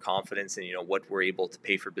lot more confidence in, what we're able to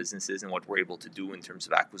pay for businesses and what we're able to do in terms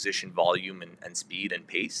of acquisition volume and speed and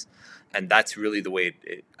pace. And that's really the way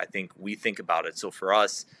I think we think about it. So for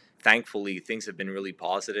us, thankfully, things have been really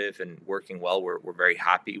positive and working well. We're very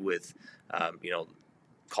happy with,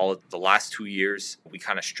 call it the last 2 years. We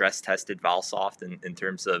kind of stress tested Valsoft in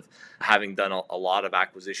terms of having done a lot of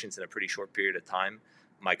acquisitions in a pretty short period of time.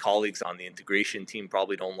 My colleagues on the integration team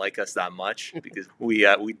probably don't like us that much because we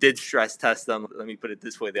did stress test them. Let me put it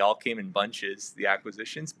this way: they all came in bunches, the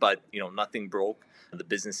acquisitions, but nothing broke. The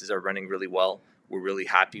businesses are running really well. We're really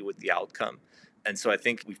happy with the outcome. And so I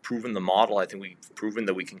think we've proven the model. I think we've proven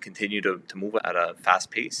that we can continue to move at a fast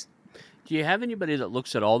pace. Do you have anybody that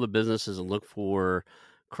looks at all the businesses and look for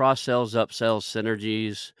cross sells, upsells,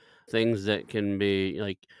 synergies, things that can be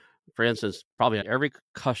like, for instance, probably every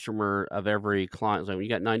customer of every client. So you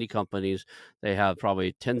got 90 companies, they have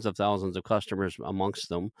probably tens of thousands of customers amongst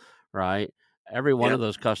them, right? Every one Yeah. of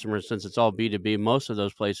those customers, since it's all B2B, most of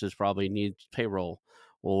those places probably need payroll,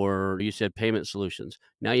 or you said payment solutions.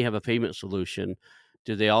 Now you have a payment solution.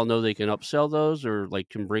 Do they all know they can upsell those, or like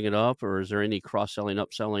can bring it up, or is there any cross-selling,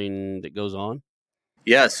 upselling that goes on?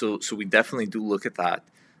 Yeah, so we definitely do look at that.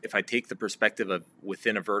 If I take the perspective of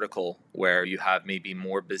within a vertical where you have maybe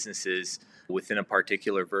more businesses within a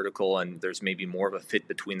particular vertical and there's maybe more of a fit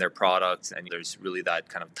between their products and there's really that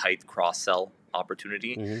kind of tight cross sell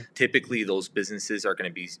opportunity, Mhm. typically those businesses are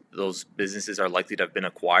likely to have been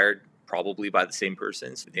acquired probably by the same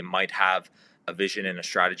persons. They might have a vision and a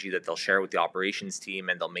strategy that they'll share with the operations team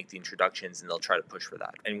and they'll make the introductions and they'll try to push for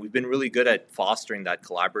that. And we've been really good at fostering that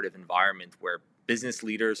collaborative environment where business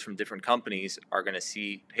leaders from different companies are going to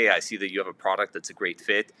see, hey, I see that you have a product that's a great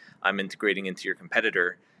fit. I'm integrating into your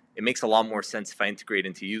competitor. It makes a lot more sense if I integrate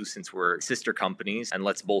into you since we're sister companies and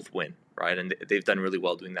let's both win, right? And they've done really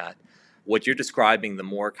well doing that. What you're describing, the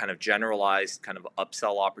more kind of generalized kind of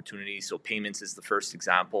upsell opportunities. So payments is the first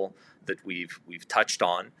example that we've touched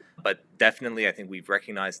on, but definitely I think we've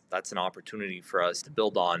recognized that's an opportunity for us to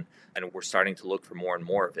build on, and we're starting to look for more and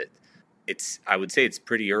more of it. I would say it's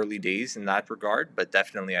pretty early days in that regard, but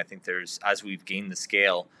definitely I think as we've gained the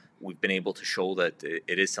scale, we've been able to show that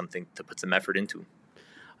it is something to put some effort into.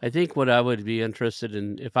 I think what I would be interested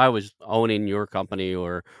in if I was owning your company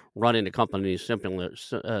or running a company similar,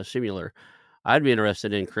 I'd be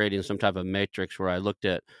interested in creating some type of matrix where I looked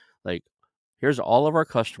at, like, here's all of our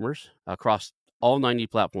customers across all 90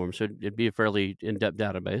 platforms. So it'd be a fairly in-depth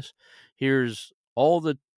database. Here's all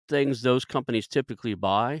the things those companies typically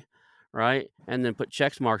buy, right? And then put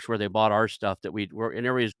check marks where they bought our stuff that were in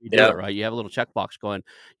areas we do it, Yeah. right? You have a little checkbox going,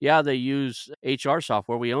 yeah, they use HR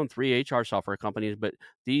software. We own 3 HR software companies, but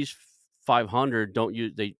these 500 don't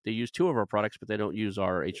use, they use 2 of our products, but they don't use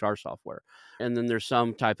our HR software. And then there's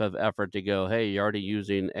some type of effort to go, hey, you're already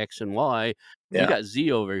using X and Y. You Yeah. got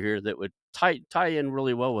Z over here that would tie in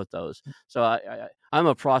really well with those. So I'm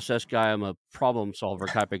a process guy. I'm a problem solver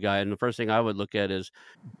type of guy, and the first thing I would look at is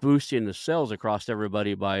boosting the sales across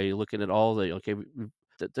everybody by looking at all the okay.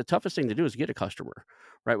 The toughest thing to do is get a customer,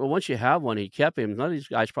 right? Well, once you have one, he kept him. None of these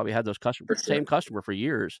guys probably had those For sure. same customer for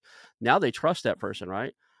years. Now they trust that person,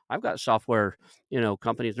 right? I've got software,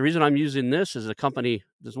 companies. The reason I'm using this is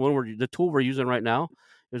the tool we're using right now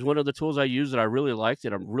is one of the tools I use that I really liked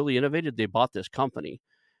that I'm really innovative. They bought this company.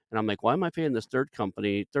 And I'm like, why am I paying this third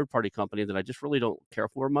party company that I just really don't care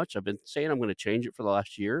for much? I've been saying I'm going to change it for the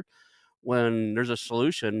last year when there's a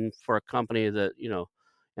solution for a company that,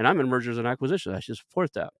 and I'm in mergers and acquisitions. I should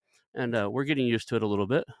support that. And we're getting used to it a little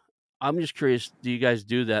bit. I'm just curious, do you guys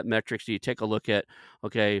do that metrics? Do you take a look at,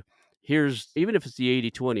 okay, here's, even if it's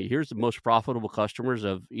the 80/20, here's the most profitable customers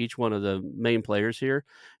of each one of the main players here.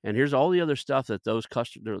 And here's all the other stuff that those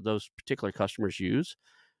particular customers use.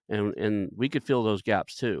 And we could fill those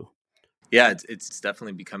gaps too. Yeah, it's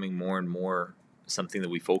definitely becoming more and more something that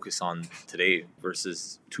we focus on today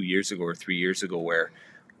versus 2 years ago or 3 years ago, where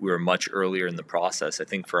we were much earlier in the process. I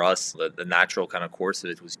think for us, the natural kind of course of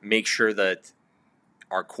it was make sure that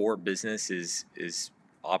our core business is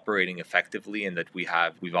operating effectively and that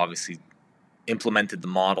we've obviously implemented the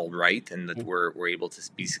model right and that we're able to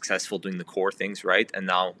be successful doing the core things right. And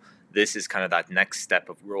now this is kind of that next step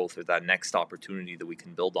of growth or that next opportunity that we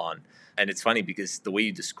can build on. And it's funny because the way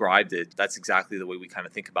you described it, that's exactly the way we kind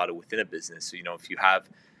of think about it within a business. So if you have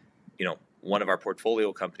one of our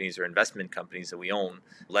portfolio companies or investment companies that we own,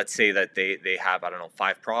 let's say that they have, I don't know,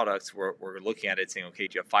 5 products. We're looking at it saying, okay,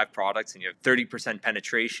 do you have 5 products and you have 30%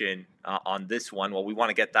 penetration on this one? Well, we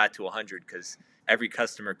want to get that to 100 because every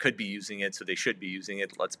customer could be using it, so they should be using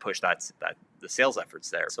it. Let's push that the sales efforts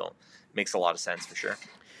there. So it makes a lot of sense for sure.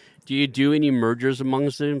 Do you do any mergers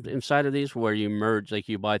amongst them inside of these where you merge, like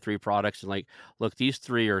you buy 3 products and like, look, these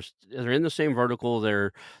 3 they're in the same vertical,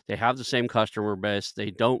 they have the same customer base,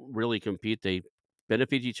 they don't really compete, they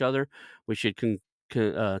benefit each other. We should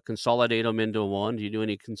consolidate them into one. Do you do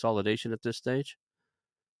any consolidation at this stage?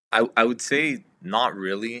 I would say not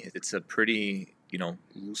really. It's a pretty,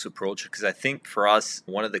 loose approach, because I think for us,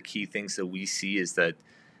 one of the key things that we see is that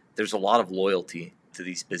there's a lot of loyalty to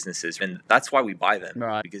these businesses, and that's why we buy them,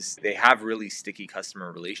 Right. because they have really sticky customer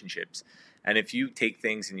relationships. And if you take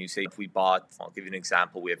things and you say, if we bought, I'll give you an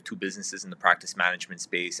example, we have two businesses in the practice management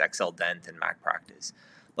space, XL Dent and Mac Practice.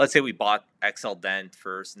 Let's say we bought XL Dent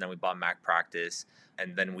first, and then we bought Mac Practice,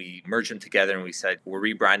 and then we merged them together and we said we're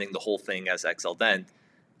rebranding the whole thing as XL Dent.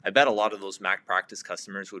 I bet a lot of those Mac Practice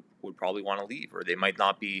customers would probably want to leave, or they might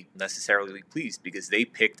not be necessarily pleased because they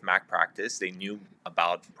picked Mac Practice. They knew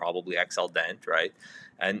about probably XL Dent, right?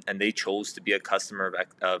 And they chose to be a customer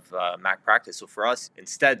of Mac Practice. So for us,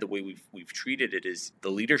 instead, the way we've treated it is the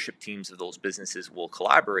leadership teams of those businesses will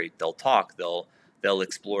collaborate. They'll talk. They'll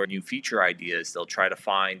explore new feature ideas. They'll try to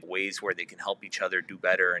find ways where they can help each other do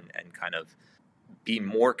better, and kind of be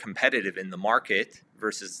more competitive in the market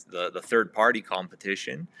versus the third party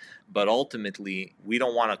competition. But ultimately, we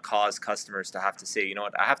don't want to cause customers to have to say, you know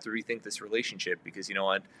what, I have to rethink this relationship because, you know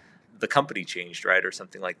what, the company changed, right? Or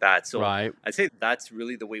something like that. So Right. I'd say that's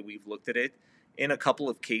really the way we've looked at it. In a couple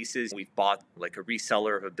of cases, we've bought like a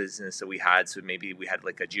reseller of a business that we had. So maybe we had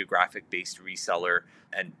like a geographic based reseller.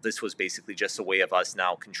 And this was basically just a way of us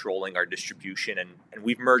now controlling our distribution. And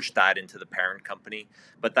we've merged that into the parent company.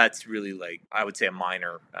 But that's really, like, I would say, a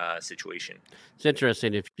minor situation. It's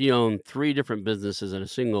interesting. If you own 3 different businesses in a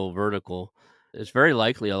single vertical, it's very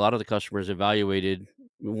likely a lot of the customers evaluated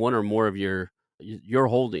 1 or more of your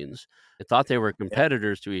holdings. They thought they were Yeah.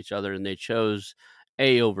 competitors to each other, and they chose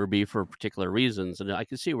A over B for particular reasons. And I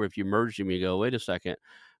can see where if you merge them, you go, "Wait a second,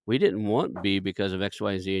 we didn't want B because of X,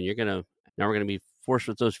 Y, Z, and now we're gonna be forced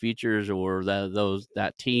with those features or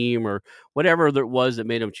that team or whatever there was that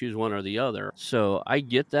made them choose one or the other." So I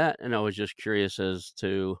get that, and I was just curious as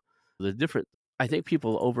to the different I think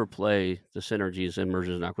people overplay the synergies in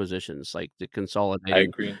mergers and acquisitions, like the I consolidating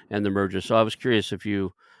agree. and the mergers. So I was curious if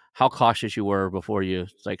you how cautious you were before you,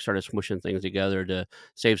 like, started smushing things together to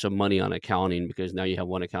save some money on accounting because now you have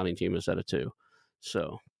 1 accounting team instead of 2.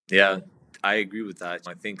 So, Yeah, I agree with that.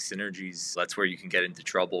 I think synergies, that's where you can get into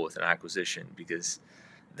trouble with an acquisition, because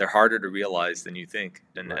they're harder to realize than you think.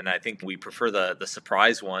 And right. and I think we prefer the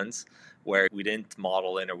surprise ones where we didn't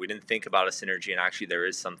model in or we didn't think about a synergy and actually there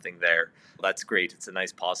is something there. That's great. It's a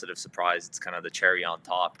nice positive surprise. It's kind of the cherry on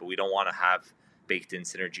top, but we don't want to have baked in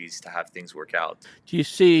synergies to have things work out. Do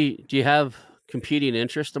you have competing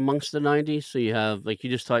interest amongst the 90? So you have like, you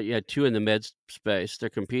just thought you had 2 in the space. They're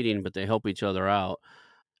competing, but they help each other out.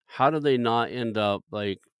 How do they not end up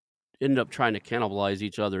trying to cannibalize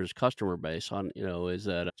each other's customer base on, is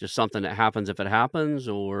that just something that happens if it happens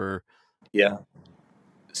or Yeah.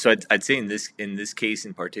 So I'd say in this case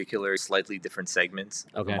in particular, slightly different segments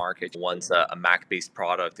of the okay. market. One's a Mac based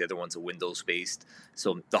product, the other one's a Windows based.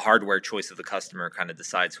 So the hardware choice of the customer kind of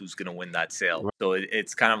decides who's going to win that sale. Right. So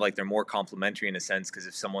it's kind of like they're more complementary in a sense, because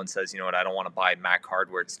if someone says, you know what, I don't want to buy Mac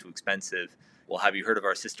hardware, it's too expensive. Well, have you heard of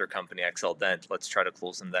our sister company XL Dent? Let's try to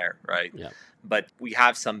close them there, right? Yeah. But we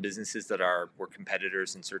have some businesses that were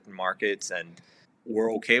competitors in certain markets, and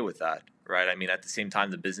we're okay with that, right? I mean, at the same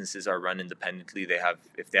time, the businesses are run independently.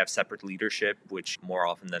 If they have separate leadership, which more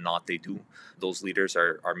often than not they do, those leaders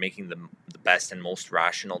are making the best and most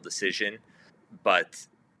rational decision. But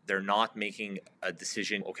they're not making a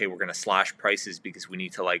decision, okay, we're going to slash prices because we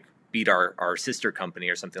need to, like, beat our sister company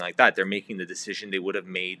or something like that. They're making the decision they would have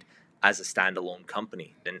made as a standalone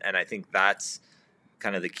company. And I think that's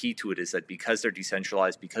kind of the key to it, is that because they're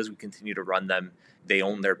decentralized, because we continue to run them, they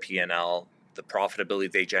own their P&L. The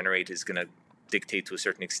profitability they generate is going to dictate to a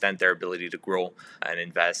certain extent their ability to grow and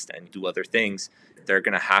invest and do other things. They're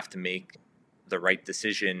going to have to make the right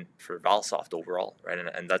decision for Valsoft overall, right?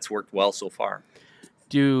 And that's worked well so far.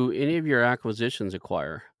 Do any of your acquisitions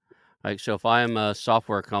acquire? Like, so if I'm a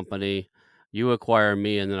software company, you acquire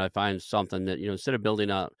me, and then I find something that, instead of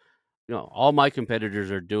building out, all my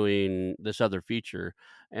competitors are doing this other feature.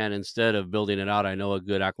 And instead of building it out, I know a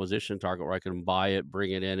good acquisition target where I can buy it,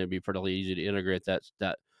 bring it in, and be pretty easy to integrate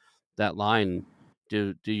that line.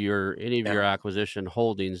 Do your any of your Yeah. acquisition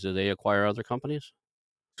holdings, do they acquire other companies?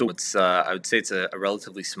 So I would say it's a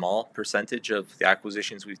relatively small percentage of the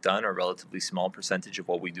acquisitions we've done, or a relatively small percentage of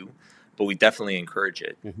what we do, but we definitely encourage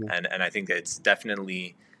it. Mhm. And I think that it's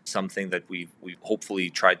definitely something that we've hopefully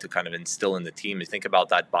tried to kind of instill in the team is think about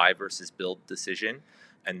that buy versus build decision.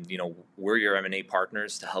 And, we're your M&A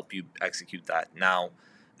partners to help you execute that. Now,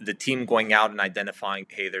 the team going out and identifying,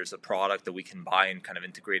 hey, there's a product that we can buy and kind of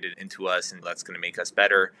integrate it into us and that's going to make us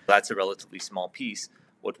better. That's a relatively small piece.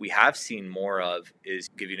 What we have seen more of is,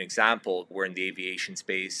 give you an example, we're in the aviation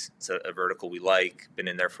space. It's a vertical we like, been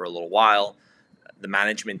in there for a little while. The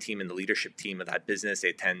management team and the leadership team of that business, they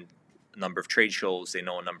attend a number of trade shows, they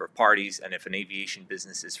know a number of parties, and if an aviation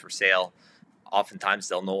business is for sale, oftentimes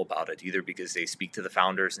they'll know about it, either because they speak to the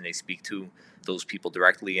founders and they speak to those people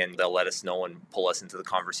directly and they'll let us know and pull us into the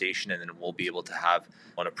conversation, and then we'll be able to have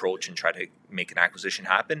an approach and try to make an acquisition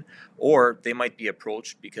happen. Or they might be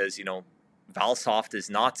approached because, Valsoft is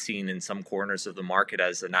not seen in some corners of the market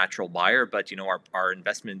as a natural buyer, but our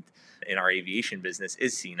investment in our aviation business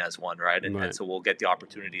is seen as one, right? And so we'll get the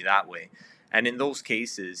opportunity that way. And in those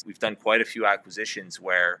cases, we've done quite a few acquisitions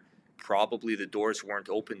where probably the doors weren't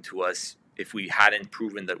open to us if we hadn't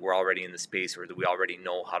proven that we're already in the space or that we already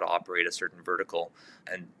know how to operate a certain vertical.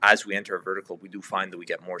 And as we enter a vertical, we do find that we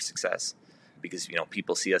get more success because,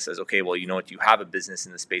 people see us as, okay, well, you have a business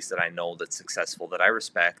in the space that I know that's successful, that I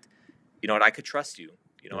respect. I could trust you.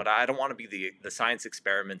 I don't want to be the science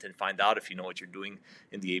experiment and find out if you know what you're doing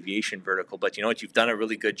in the aviation vertical. But you've done a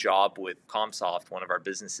really good job with Comsoft, one of our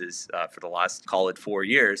businesses, for the last, call it 4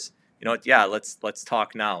 years. Yeah, let's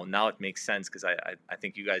talk now. Now it makes sense because I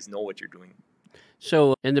think you guys know what you're doing.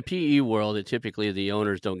 So in the PE world, typically the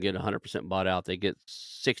owners don't get 100% bought out. They get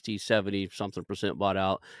 60, 70 something percent bought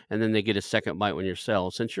out, and then they get a second bite when you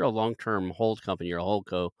sell. Since you're a long-term hold company, you're a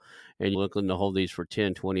holdco, and you're looking to hold these for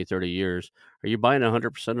 10, 20, 30 years, are you buying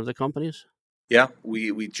 100% of the companies? Yeah,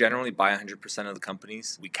 we generally buy 100% of the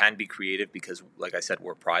companies. We can be creative because, like I said,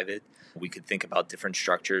 we're private. We could think about different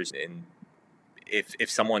structures. And if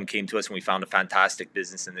someone came to us and we found a fantastic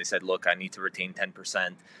business and they said, look, I need to retain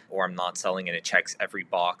 10% or I'm not selling, and it checks every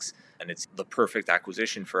box and it's the perfect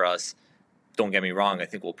acquisition for us, don't get me wrong, I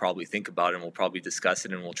think we'll probably think about it and we'll probably discuss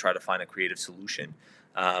it and we'll try to find a creative solution.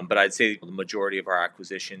 But I'd say the majority of our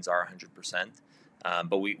acquisitions are 100%.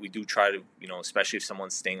 But we do try to, especially if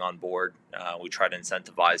someone's staying on board, we try to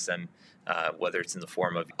incentivize them, whether it's in the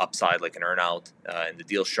form of upside like an earnout in the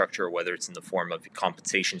deal structure, or whether it's in the form of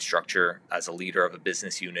compensation structure as a leader of a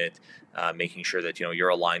business unit, making sure that, you're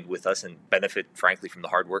aligned with us and benefit, frankly, from the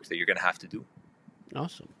hard work that you're going to have to do.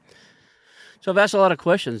 Awesome. So I've asked a lot of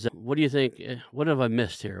questions. What do you think? What have I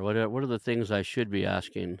missed here? What are the things I should be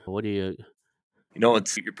asking? What do you...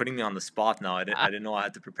 You're putting me on the spot now. I didn't know I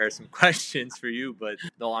had to prepare some questions for you, but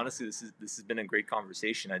no, honestly, this has been a great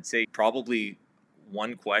conversation. I'd say probably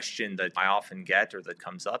one question that I often get or that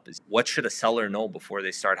comes up is, what should a seller know before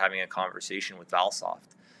they start having a conversation with Valsoft?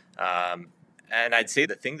 And I'd say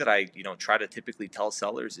the thing that I try to typically tell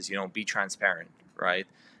sellers is be transparent, right?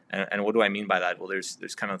 And what do I mean by that? Well,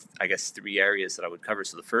 there's kind of, I guess, 3 areas that I would cover.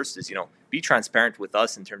 So the first is be transparent with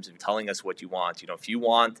us in terms of telling us what you want. If you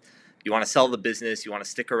want to sell the business, you want to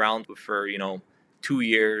stick around for 2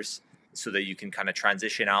 years so that you can kind of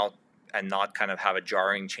transition out and not kind of have a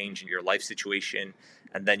jarring change in your life situation,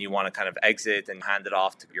 and then you want to kind of exit and hand it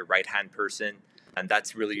off to your right hand person, and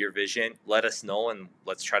that's really your vision, let us know and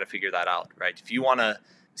let's try to figure that out, right? If you want to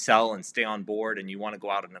sell and stay on board and you want to go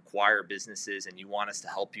out and acquire businesses and you want us to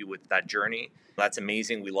help you with that journey, that's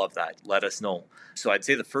amazing. We love that. Let us know. So I'd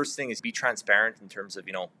say the first thing is be transparent in terms of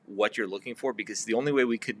what you're looking for, because the only way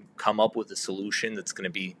we could come up with a solution that's going to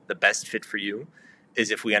be the best fit for you is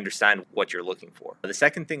if we understand what you're looking for. The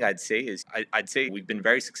second thing I'd say is I'd say we've been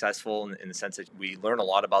very successful in the sense that we learn a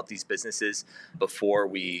lot about these businesses before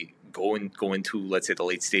we go into, let's say, the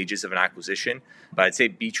late stages of an acquisition. But I'd say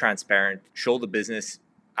be transparent, show the business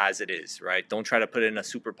as it is, right? Don't try to put it in a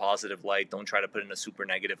super positive light. Don't try to put it in a super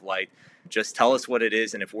negative light. Just tell us what it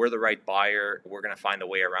is. And if we're the right buyer, we're going to find a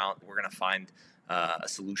way around. We're going to find a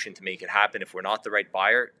solution to make it happen. If we're not the right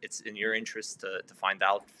buyer, it's in your interest to find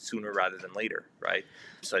out sooner rather than later, right?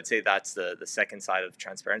 So I'd say that's the second side of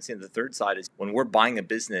transparency. And the third side is when we're buying a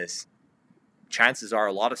business, chances are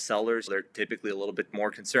a lot of sellers, they're typically a little bit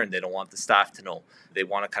more concerned. They don't want the staff to know. They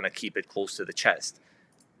want to kind of keep it close to the chest.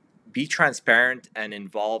 Be transparent and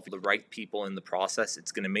involve the right people in the process.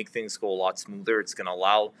 It's going to make things go a lot smoother. It's going to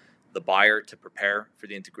allow the buyer to prepare for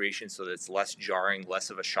the integration so that it's less jarring, less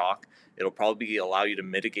of a shock. It'll probably allow you to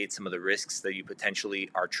mitigate some of the risks that you potentially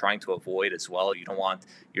are trying to avoid as well. You don't want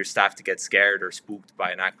your staff to get scared or spooked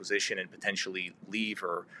by an acquisition and potentially leave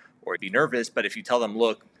or be nervous. But if you tell them,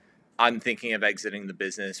 look, I'm thinking of exiting the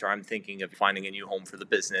business, or I'm thinking of finding a new home for the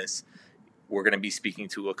business, we're going to be speaking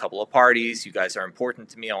to a couple of parties. You guys are important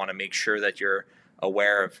to me. I want to make sure that you're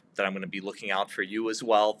aware of that I'm going to be looking out for you as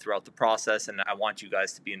well throughout the process, and I want you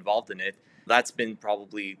guys to be involved in it. That's been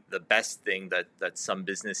probably the best thing that some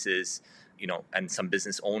businesses, and some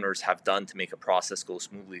business owners have done to make a process go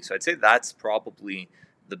smoothly. So I'd say that's probably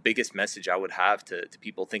the biggest message I would have to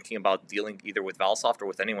people thinking about dealing either with Valsoft or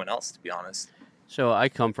with anyone else, to be honest. So I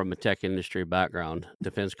come from a tech industry background,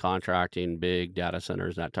 defense contracting, big data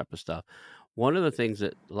centers, that type of stuff. One of the things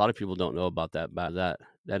that a lot of people don't know about that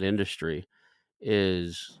industry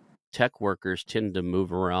is tech workers tend to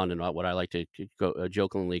move around in what I like to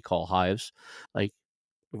jokingly call hives. Like,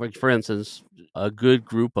 for instance, a good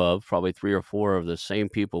group of probably 3 or 4 of the same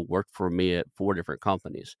people worked for me at 4 different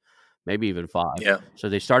companies, maybe even 5. Yeah, So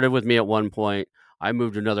they started with me at one point. I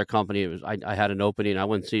moved to another company. It was I had an opening. I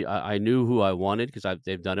wouldn't see I knew who I wanted because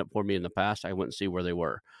they've done it for me in the past. I wouldn't see where they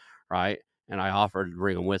were, right? And I offered to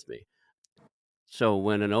bring them with me. So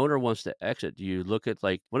when an owner wants to exit, you look at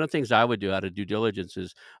like one of the things I would do out of due diligence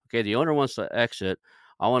is, okay, the owner wants to exit.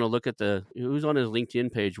 I want to look at the who's on his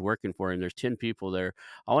LinkedIn page working for him. There's 10 people there.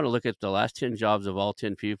 I want to look at the last 10 jobs of all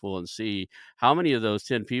 10 people and see how many of those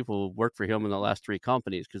 10 people work for him in the last 3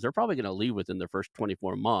 companies because they're probably going to leave within the first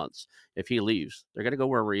 24 months if he leaves. They're going to go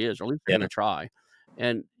wherever he is, or at least they're going yeah, to try.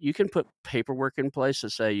 And you can put paperwork in place to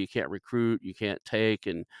say you can't recruit, you can't take,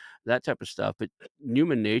 and that type of stuff. But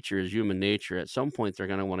human nature is human nature. At some point, they're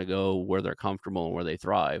going to want to go where they're comfortable and where they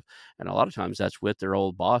thrive. And a lot of times that's with their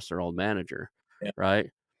old boss, their old manager, yeah, right?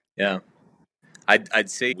 yeah. I'd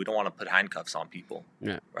say we don't want to put handcuffs on people,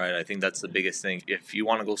 Yeah. right? I think that's the biggest thing. If you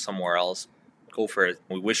want to go somewhere else, go for it.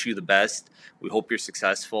 We wish you the best. We hope you're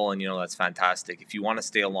successful, and that's fantastic. If you want to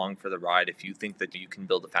stay along for the ride, if you think that you can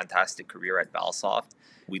build a fantastic career at Valsoft,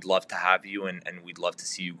 we'd love to have you, and we'd love to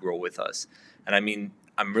see you grow with us. And I mean,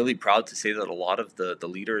 I'm really proud to say that a lot of the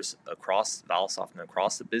leaders across Valsoft and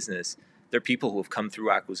across the business, they're people who have come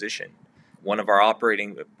through acquisition. One of our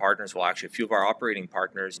operating partners, well, actually, a few of our operating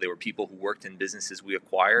partners, they were people who worked in businesses we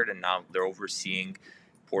acquired, and now they're overseeing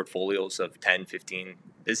portfolios of 10, 15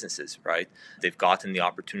 businesses, right? They've gotten the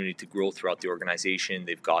opportunity to grow throughout the organization.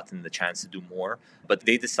 They've gotten the chance to do more. But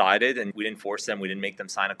they decided, and we didn't force them. We didn't make them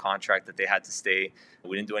sign a contract that they had to stay.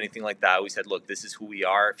 We didn't do anything like that. We said, look, this is who we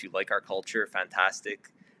are. If you like our culture, fantastic.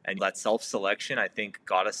 And that self selection, I think,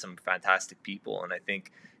 got us some fantastic people. And I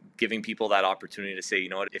think giving people that opportunity to say, you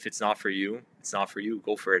know what, if it's not for you, it's not for you.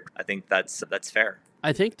 Go for it. I think that's fair.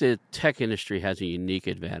 I think the tech industry has a unique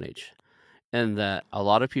advantage in that a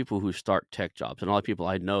lot of people who start tech jobs and a lot of people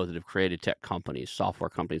I know that have created tech companies,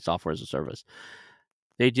 software as a service,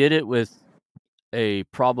 they did it with a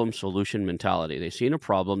problem solution mentality. They seen a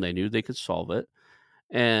problem, they knew they could solve it.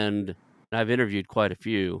 And I've interviewed quite a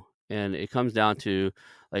few, and it comes down to,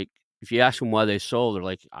 like, if you ask them why they sold, they're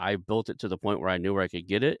like, "I built it to the point where I knew where I could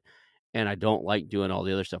get it, and I don't like doing all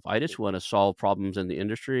the other stuff. I just wanna solve problems in the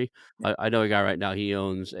industry." I know a guy right now, he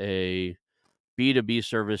owns a B2B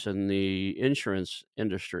service in the insurance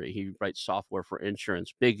industry. He writes software for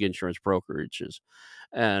insurance, big insurance brokerages,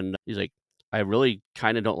 and he's like, "I really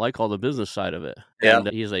kinda don't like all the business side of it," Yeah. and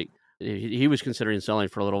he's like he was considering selling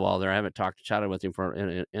for a little while there. I haven't chatted with him for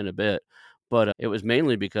in a bit, but, it was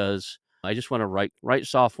mainly because I just wanna write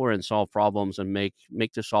software and solve problems and make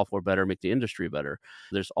the software better, make the industry better.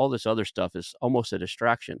 There's all this other stuff is almost a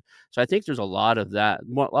distraction. So I think there's a lot of that, a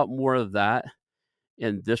lot more of that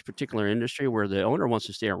in this particular industry where the owner wants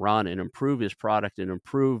to stay around and improve his product and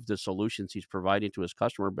improve the solutions he's providing to his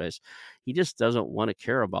customer base. He just doesn't want to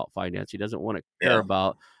care about finance. He doesn't want to care Yeah.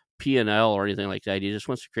 about P&L or anything like that. He just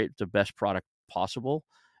wants to create the best product possible.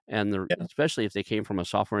 And Yeah. especially if they came from a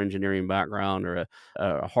software engineering background or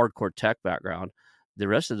a hardcore tech background, the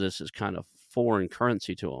rest of this is kind of foreign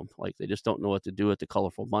currency to them. Like they just don't know what to do with the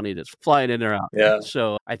colorful money that's flying in there out. Yeah.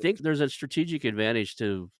 So I think there's a strategic advantage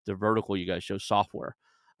to the vertical you guys show software.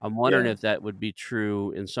 I'm wondering Yeah. if that would be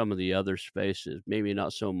true in some of the other spaces. Maybe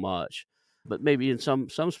not so much, but maybe in some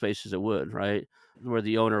spaces it would, right? Where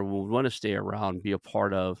the owner would want to stay around, be a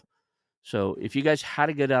part of. So if you guys had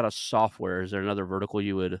to get out of software, is there another vertical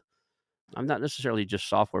you would? I'm not necessarily just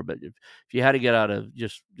software, but if you had to get out of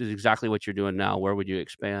just exactly what you're doing now, where would you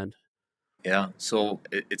expand? Yeah, so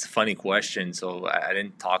it's a funny question. So I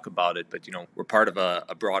didn't talk about it, but we're part of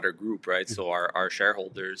a broader group, right? Mhm. So our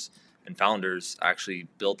shareholders and founders actually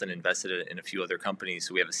built and invested in a few other companies.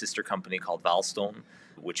 So we have a sister company called Valstone,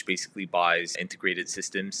 which basically buys integrated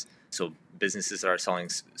systems. So businesses that are selling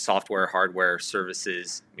software, hardware,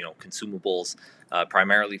 services, consumables,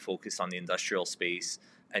 primarily focused on the industrial space.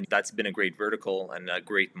 And that's been a great vertical and a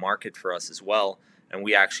great market for us as well. And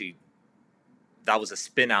we actually that was a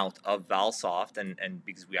spin out of Valsoft, and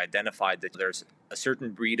because we identified that there's a certain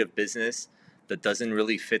breed of business that doesn't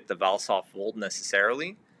really fit the Valsoft mold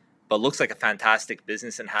necessarily, but looks like a fantastic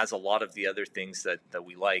business and has a lot of the other things that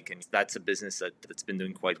we like. And that's a business that's been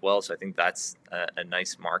doing quite well. So I think that's a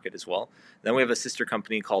nice market as well. Then we have a sister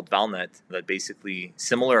company called Valnet that basically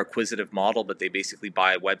similar acquisitive model, but they basically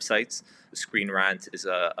buy websites. Screen Rant is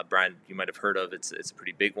a brand you might have heard of. It's a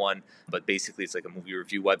pretty big one, but basically it's like a movie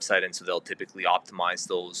review website. And so they'll typically optimize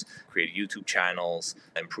those, create YouTube channels,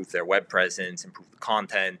 improve their web presence, improve the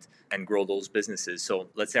content, and grow those businesses. So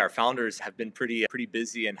let's say our founders have been pretty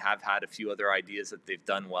busy and have had a few other ideas that they've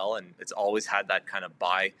done well, and it's always had that kind of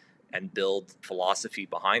buy and build philosophy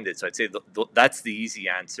behind it. So I'd say that's the easy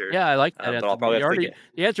answer. Yeah, I like that But answer. I'll probably have to get.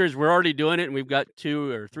 The answer is we're already doing it, and we've got 2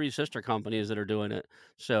 or 3 sister companies that are doing it.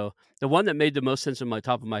 So the one that made the most sense in my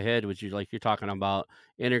top of my head, which is like you're talking about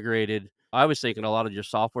integrated. I was thinking a lot of your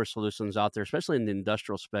software solutions out there, especially in the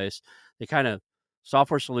industrial space, they kind of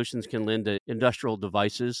software solutions can lend to industrial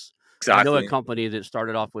devices. I know a Exactly. company that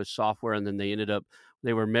started off with software and then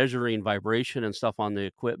they were measuring vibration and stuff on the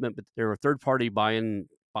equipment, but they were third party buy in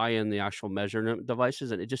the actual measurement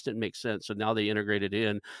devices, and it just didn't make sense. So now they integrate it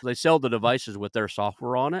in. They sell the devices with their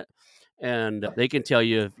software on it, and they can tell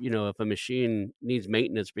you if a machine needs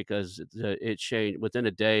maintenance because it changed within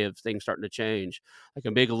a day of things starting to change. Like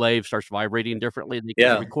a big lathe starts vibrating differently, they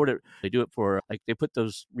can Yeah. record it. They do it for like they put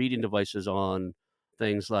those reading devices on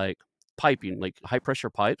things like piping, like high pressure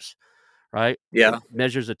pipes, right? Yeah.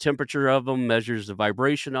 Measures the temperature of them, measures the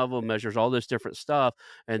vibration of them, measures all this different stuff,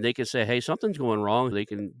 and they can say, "Hey, something's going wrong." They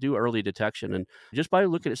can do early detection and just by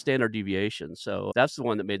looking at standard deviation. So that's the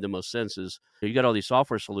one that made the most sense is you got all these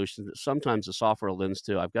software solutions, but sometimes the software lends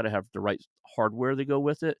to I've got to have the right hardware to go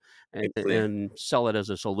with it Exactly. and sell it as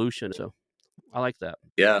a solution. So I like that.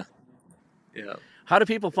 Yeah. Yeah. How do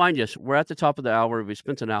people find you? We're at the top of the hour. We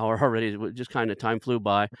spent an hour already. Just kind of time flew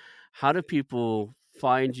by. How do people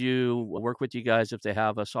find you, work with you guys if they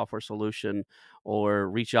have a software solution, or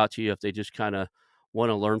reach out to you if they just kind of want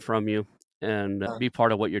to learn from you and be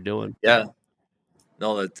part of what you're doing? Yeah.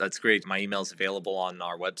 No, that's great. My email is available on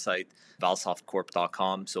our website,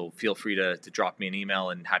 valsoftcorp.com. So feel free to drop me an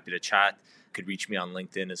email and happy to chat. Could reach me on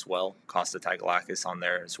LinkedIn as well, Costa Tagalakis on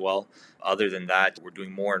there as well. Other than that, we're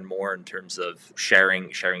doing more and more in terms of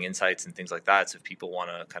sharing insights and things like that. So if people want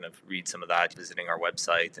to kind of read some of that, visiting our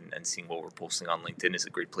website and seeing what we're posting on LinkedIn is a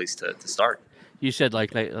great place to start. You said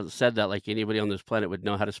said that like anybody on this planet would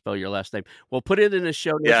know how to spell your last name. We'll put it in the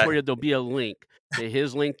show notes Yeah, for you. There'll be a link to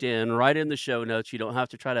his LinkedIn right in the show notes. You don't have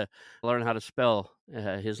to try to learn how to spell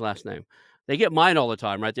his last name. They get mine all the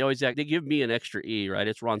time, right? They give me an extra E, right?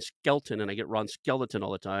 It's Ron Skelton, and I get Ron Skeleton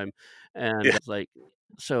all the time, and yeah, it's like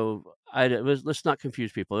so. Let's not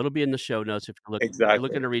confuse people. It'll be in the show notes if you're exactly.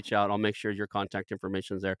 looking to reach out. I'll make sure your contact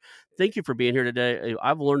information is there. Thank you for being here today.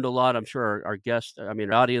 I've learned a lot. I'm sure our guests, I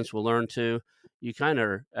mean, our audience will learn too. You kind of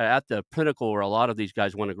are at the pinnacle where a lot of these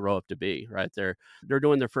guys want to grow up to be, right? They're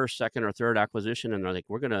doing their first, second, or third acquisition, and they're like,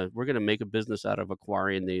 we're gonna make a business out of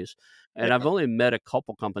acquiring these. And I've Yeah, only met a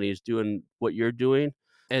couple companies doing what you're doing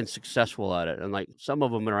and successful at it. And like some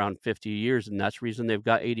of them are around 50 years, and that's the reason they've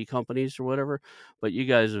got 80 companies or whatever. But you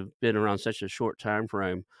guys have been around such a short time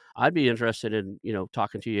frame. I'd be interested in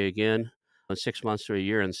talking to you again in 6 months to a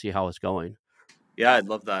year and see how it's going. yeah, I'd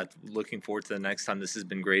love that. Looking forward to the next time. This has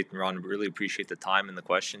been great, Ron. Really appreciate the time and the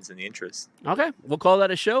questions and the interest. Okay, we'll call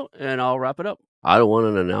that a show, and I'll wrap it up. I want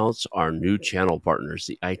to announce our new channel partners,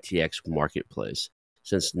 the ITX Marketplace.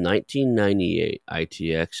 Since 1998,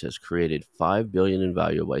 ITX has created $5 billion in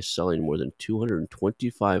value by selling more than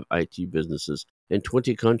 225 IT businesses in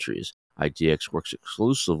 20 countries. ITX works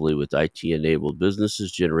exclusively with IT-enabled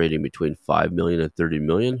businesses generating between $5 million and $30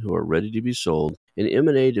 million who are ready to be sold, and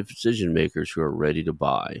M&A decision makers who are ready to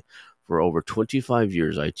buy. For over 25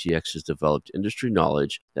 years, ITX has developed industry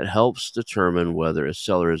knowledge that helps determine whether a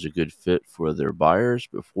seller is a good fit for their buyers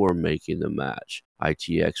before making the match.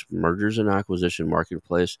 ITX Mergers and Acquisition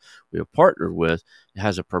Marketplace we have partnered with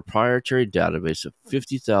has a proprietary database of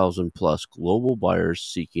 50,000 plus global buyers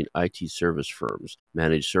seeking IT service firms,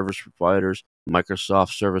 managed service providers,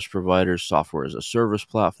 Microsoft service providers, software as a service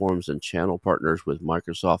platforms, and channel partners with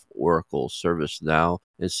Microsoft, Oracle, ServiceNow,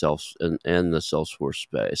 and the Salesforce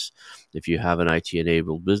space. If you have an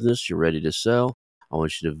IT-enabled business you're ready to sell, I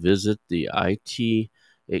want you to visit the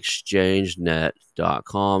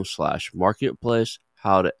itexchangenet.com/marketplace.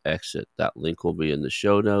 How to exit. That link will be in the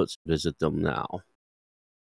show notes. Visit them now.